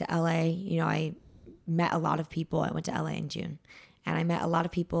when I went to LA, you know, I met a lot of people. I went to LA in June, and I met a lot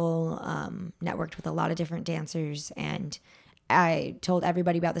of people, networked with a lot of different dancers, and I told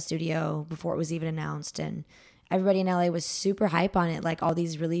everybody about the studio before it was even announced, and everybody in LA was super hype on it. Like all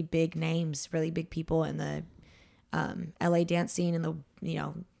these really big names, really big people in the LA dance scene and the, you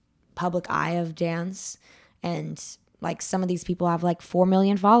know, public eye of dance. And like some of these people have like 4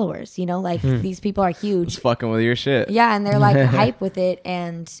 million followers, you know, like these people are huge. Just fucking with your shit. Yeah. And they're like hype with it.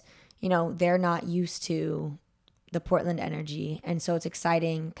 And, you know, they're not used to the Portland energy. And so it's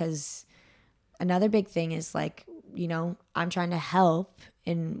exciting because another big thing is like, you know, I'm trying to help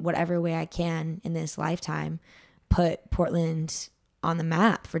in whatever way I can in this lifetime, put Portland on the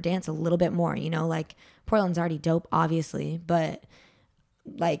map for dance a little bit more, you know, like Portland's already dope, obviously, but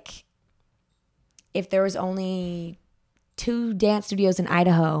like if there was only 2 dance studios in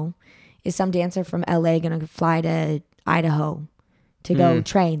Idaho, is some dancer from LA gonna fly to Idaho to go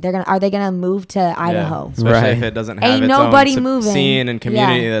train? Are they gonna move to Idaho? Yeah, especially if it doesn't have Ain't its nobody own moving. scene and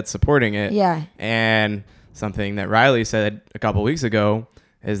community that's supporting it. Yeah. And something that Riley said a couple weeks ago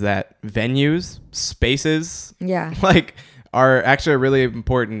is that venues, spaces, like are actually a really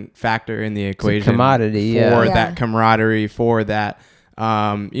important factor in the equation. Commodity, for that camaraderie, for that,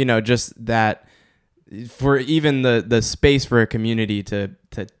 you know, just that, for even the space for a community to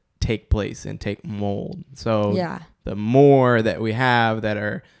take place and take mold. So the more that we have that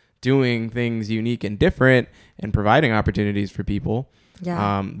are doing things unique and different and providing opportunities for people,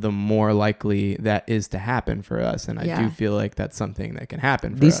 the more likely that is to happen for us. And I do feel like that's something that can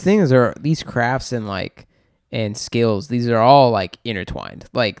happen for these us. things are, these crafts and skills, these are all like intertwined.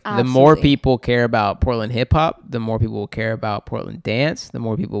 Like the more people care about Portland hip hop, the more people will care about Portland dance, the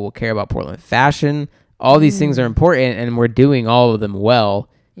more people will care about Portland fashion. All these things are important, and we're doing all of them well.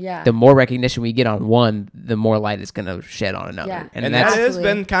 Yeah. the more recognition we get on one, the more light it's gonna shed on another. Yeah. And that's that has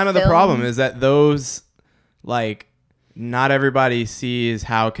Absolutely. been kind of the Film. problem, is that those, like, not everybody sees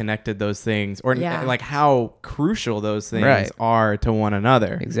how connected those things, or Yeah. like how crucial those things Right. are to one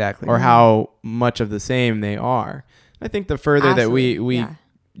another, exactly. or how much of the same they are. I think the further that we Yeah.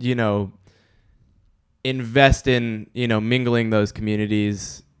 you know, invest in, you know, mingling those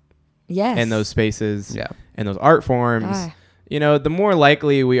communities Yes. and those spaces Yeah. and those art forms, Ah. you know, the more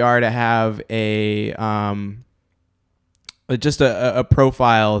likely we are to have just a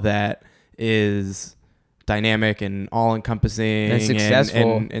profile that is dynamic and all encompassing And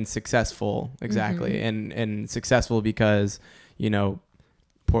successful. and successful. Exactly. Mm-hmm. And successful because, you know,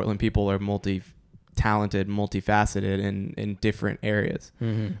 Portland people are multi-talented, multifaceted in different areas.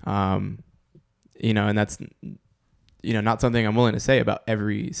 Mm-hmm. You know, and that's, you know, not something I'm willing to say about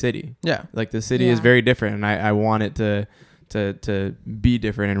every city. Yeah. Like, the city is Yeah. very different, and I want it to be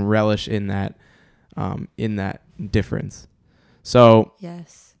different and relish in that difference. So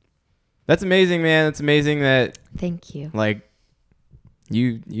Yes. that's amazing, man. It's amazing that, Thank you. like,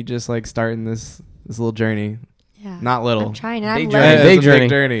 you just like starting this little journey. Yeah. Not little. I'm trying. And Big I'm journey. learning. It's Big a journey. big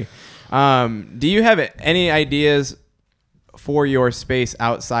journey. Do you have any ideas for your space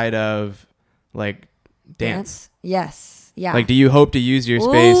outside of, like, dance? Yes. Yeah. Like, do you hope to use your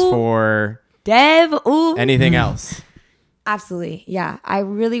space Ooh. for Dev. Ooh. anything else? Absolutely. Yeah. I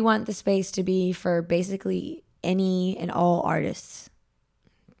really want the space to be for basically any and all artists.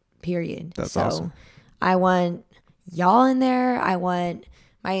 Period. That's so awesome. I want y'all in there. I want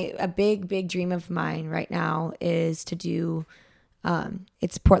a big dream of mine right now is to do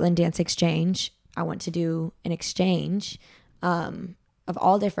it's Portland Dance Exchange. I want to do an exchange of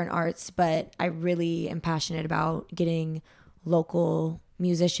all different arts, but I really am passionate about getting local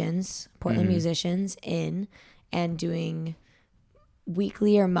musicians, Portland musicians in, and doing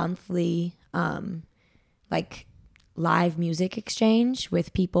weekly or monthly like live music exchange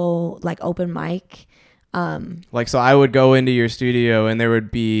with people, like open mic. Like, so I would go into your studio and there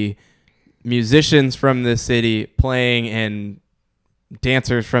would be musicians from the city playing and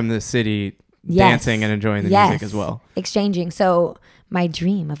dancers from the city Yes. dancing and enjoying the Yes. music as well. Exchanging. So my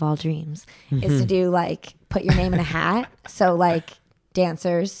dream of all dreams is to do like put your name in a hat. So like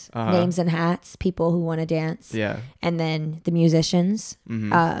dancers, names in hats, people who want to dance. Yeah. And then the musicians.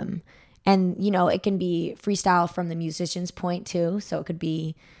 And you know, it can be freestyle from the musician's point too. So it could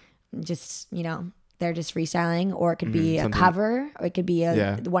be just, you know, they're just freestyling, or it could be a something- cover, or it could be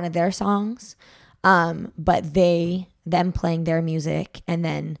Yeah. one of their songs. But them playing their music, and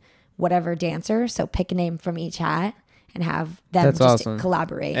then whatever dancer. So pick a name from each hat and have them That's just awesome.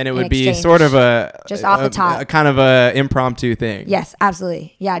 collaborate. And it would be exchange. sort of a Just off the top. a kind of a impromptu thing. Yes,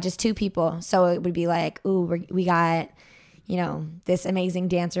 absolutely. Yeah, just two people. So it would be like, ooh, we got, you know, this amazing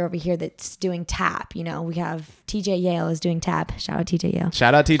dancer over here that's doing tap. You know, we have TJ Yale is doing tap. Shout out TJ Yale.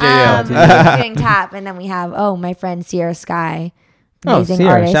 Shout out TJ Yale. Doing tap. And then we have, my friend Sierra Sky. Oh, Amazing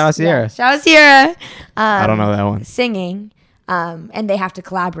Sierra. artist. Shout out Sierra. Yeah, shout out Sierra. I don't know that one. Singing. And they have to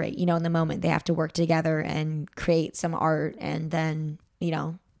collaborate, you know, in the moment. They have to work together and create some art, and then, you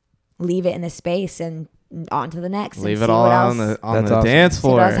know, leave it in the space and on to the next. and Leave see it all what on else- the That's awesome. dance see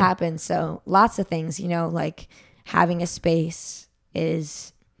what floor. else happens. So lots of things, you know, like having a space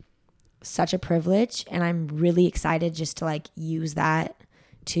is such a privilege, and I'm really excited just to like use that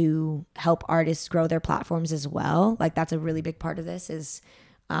to help artists grow their platforms as well. Like that's a really big part of this is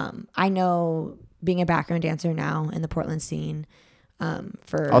I know being a background dancer now in the Portland scene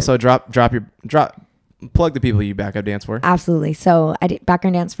for Also, plug the people you back up dance for. absolutely. So I did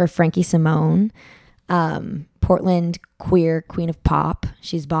background dance for Frankie Simone, Portland queer queen of pop.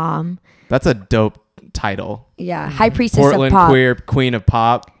 She's bomb. That's a dope title. Yeah, high priestess Portland of pop. queer queen of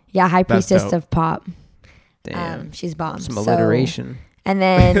pop. Yeah, high That's priestess dope. of pop. Damn. She's bomb. Some So- alliteration. and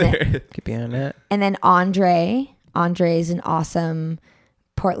then Get behind that. and then Andre. Andre is an awesome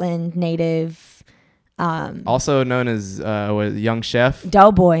Portland native Also known as Young Chef.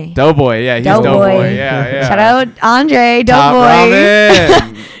 doughboy. Doughboy, yeah, he's Doughboy. Doughboy. Yeah. Shout out Andre, Top doughboy.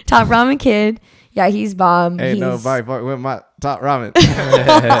 ramen. Top ramen kid. Yeah, he's bomb. Hey, he's, nobody fuck with my top ramen.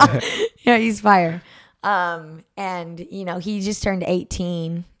 yeah, he's fire. And you know, he just turned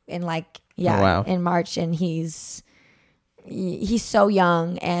 18 in Oh, wow. in March, and he's so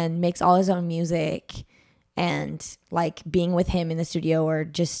young and makes all his own music, and like being with him in the studio or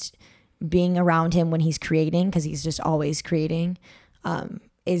just being around him when he's creating, because he's just always creating,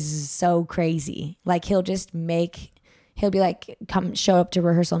 is so crazy. Like he'll he'll be like, come show up to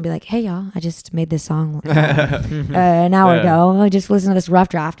rehearsal and be like, hey y'all, I just made this song an hour ago. I just listened to this rough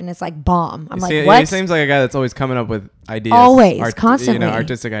draft and it's like bomb. I'm like, what? He seems like a guy that's always coming up with ideas. Always, constantly.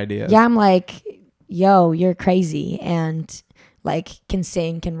 Artistic ideas. Yeah, I'm like, yo, you're crazy, and like can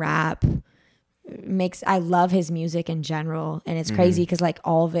sing, can rap. I love his music in general, and it's crazy because like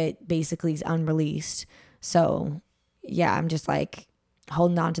all of it basically is unreleased. So yeah, I'm just like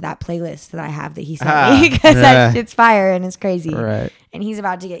holding on to that playlist that I have that he sent me because that shit's fire and it's crazy. Right. And he's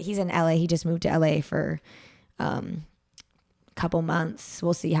in LA. He just moved to LA for a couple months.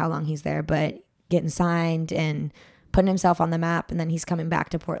 We'll see how long he's there, but getting signed and putting himself on the map. And then he's coming back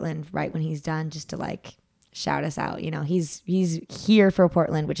to Portland right when he's done, just to like shout us out. You know, he's here for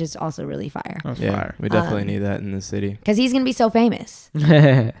Portland, which is also really fire. That's Yeah, fire. we definitely need that in the city. Because he's going to be so famous.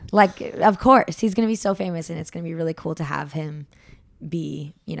 Like, of course, he's going to be so famous, and it's going to be really cool to have him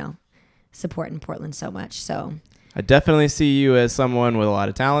be, you know, supporting Portland so much. So I definitely see you as someone with a lot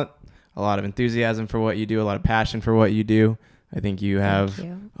of talent, a lot of enthusiasm for what you do, a lot of passion for what you do. I think you have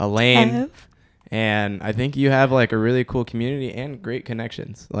a lane, and I think you have like a really cool community and great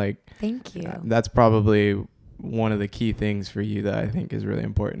connections. Like, thank you. That's probably one of the key things for you that I think is really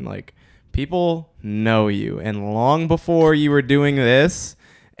important. Like, people know you, and long before you were doing this,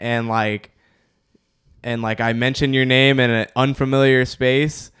 and I mentioned your name in an unfamiliar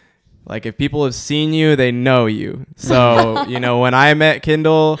space, like if people have seen you, they know you. So, you know, when I met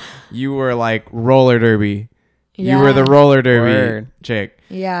Kendall, you were like roller derby. You were the roller derby chick.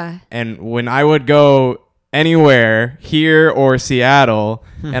 Yeah. And when I would go anywhere, here or Seattle,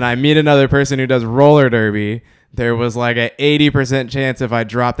 and I meet another person who does roller derby, there was like an 80% chance if I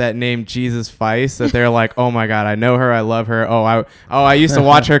drop that name Jesus Feist that they're like, oh my God, I know her, I love her. I used to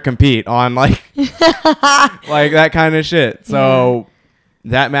watch her compete on like like that kind of shit. So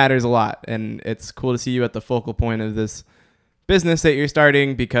that matters a lot, and it's cool to see you at the focal point of this business that you're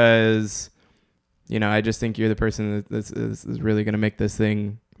starting, because you know, I just think you're the person that is really going to make this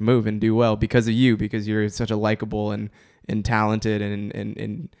thing move and do well because of you, because you're such a likable and talented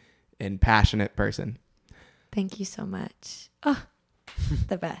and passionate person. Thank you so much. Oh,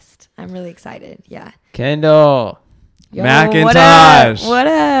 the best. I'm really excited. Yeah. Kendall. Yo, Macintosh. What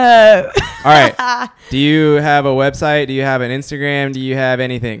up? All right. Do you have a website? Do you have an Instagram? Do you have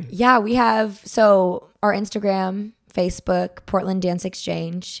anything? Yeah, we have. So our Instagram, Facebook, Portland Dance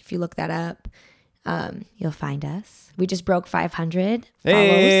Exchange. If you look that up, you'll find us. We just broke 500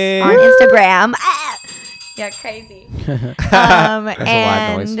 Hey. follows on Instagram. Yeah, crazy. a loud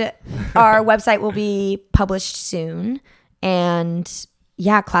And noise. our website will be published soon. And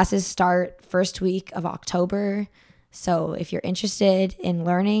yeah, classes start first week of October. So if you're interested in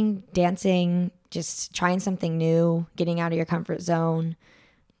learning, dancing, just trying something new, getting out of your comfort zone,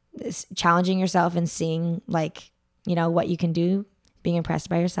 challenging yourself and seeing like, you know, what you can do, being impressed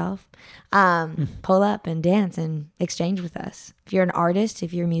by yourself, pull up and dance and exchange with us. If you're an artist,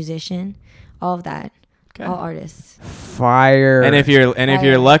 if you're a musician, all of that. Okay. All artists. Fire. And if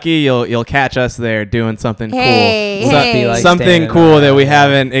you're lucky, you'll catch us there doing something Hey, cool. hey. Be like Something standing cool that around, we yeah.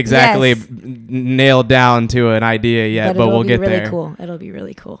 haven't exactly Yes. nailed down to an idea yet, but it'll we'll be get really there. Cool. It'll be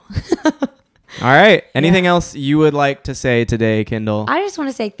really cool. All right. Anything else you would like to say today, Kendall? I just want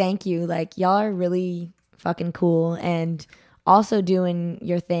to say thank you. Like, y'all are really fucking cool and also doing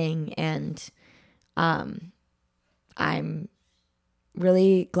your thing. And I'm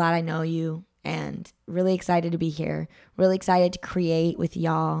really glad I know you and really excited to be here. Really excited to create with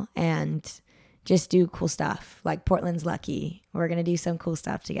y'all and just do cool stuff. Like, Portland's lucky. We're going to do some cool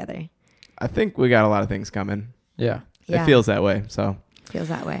stuff together. I think we got a lot of things coming. Yeah. Yeah. It feels that way. So Feels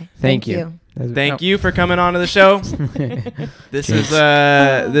that way. Thank you. thank you for coming on to the show. This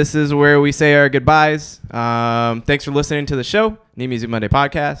is where we say our goodbyes. Thanks for listening to the show, New Music Monday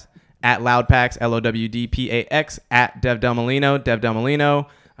podcast, at Loudpax, LOWDPAX, at Dev Del Molino,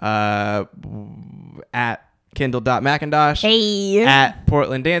 at Kendall.Macintosh, Hey. at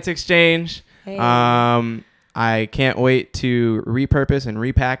Portland Dance Exchange. Hey. I can't wait to repurpose and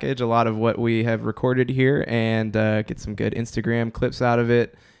repackage a lot of what we have recorded here and get some good Instagram clips out of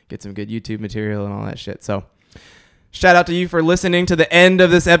it, get some good YouTube material and all that shit. So shout out to you for listening to the end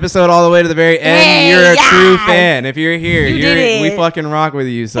of this episode all the way to the very end. Hey, You're a true yes. fan. If you're here, You did we it. fucking rock with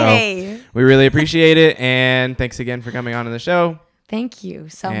you. So Hey. we really appreciate it. And thanks again for coming on to the show. Thank you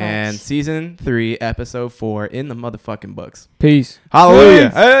so And much. season 3, episode 4 in the motherfucking books. Peace. Hallelujah.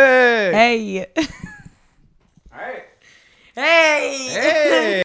 Peace. Hey. Hey. All right. Hey. Hey.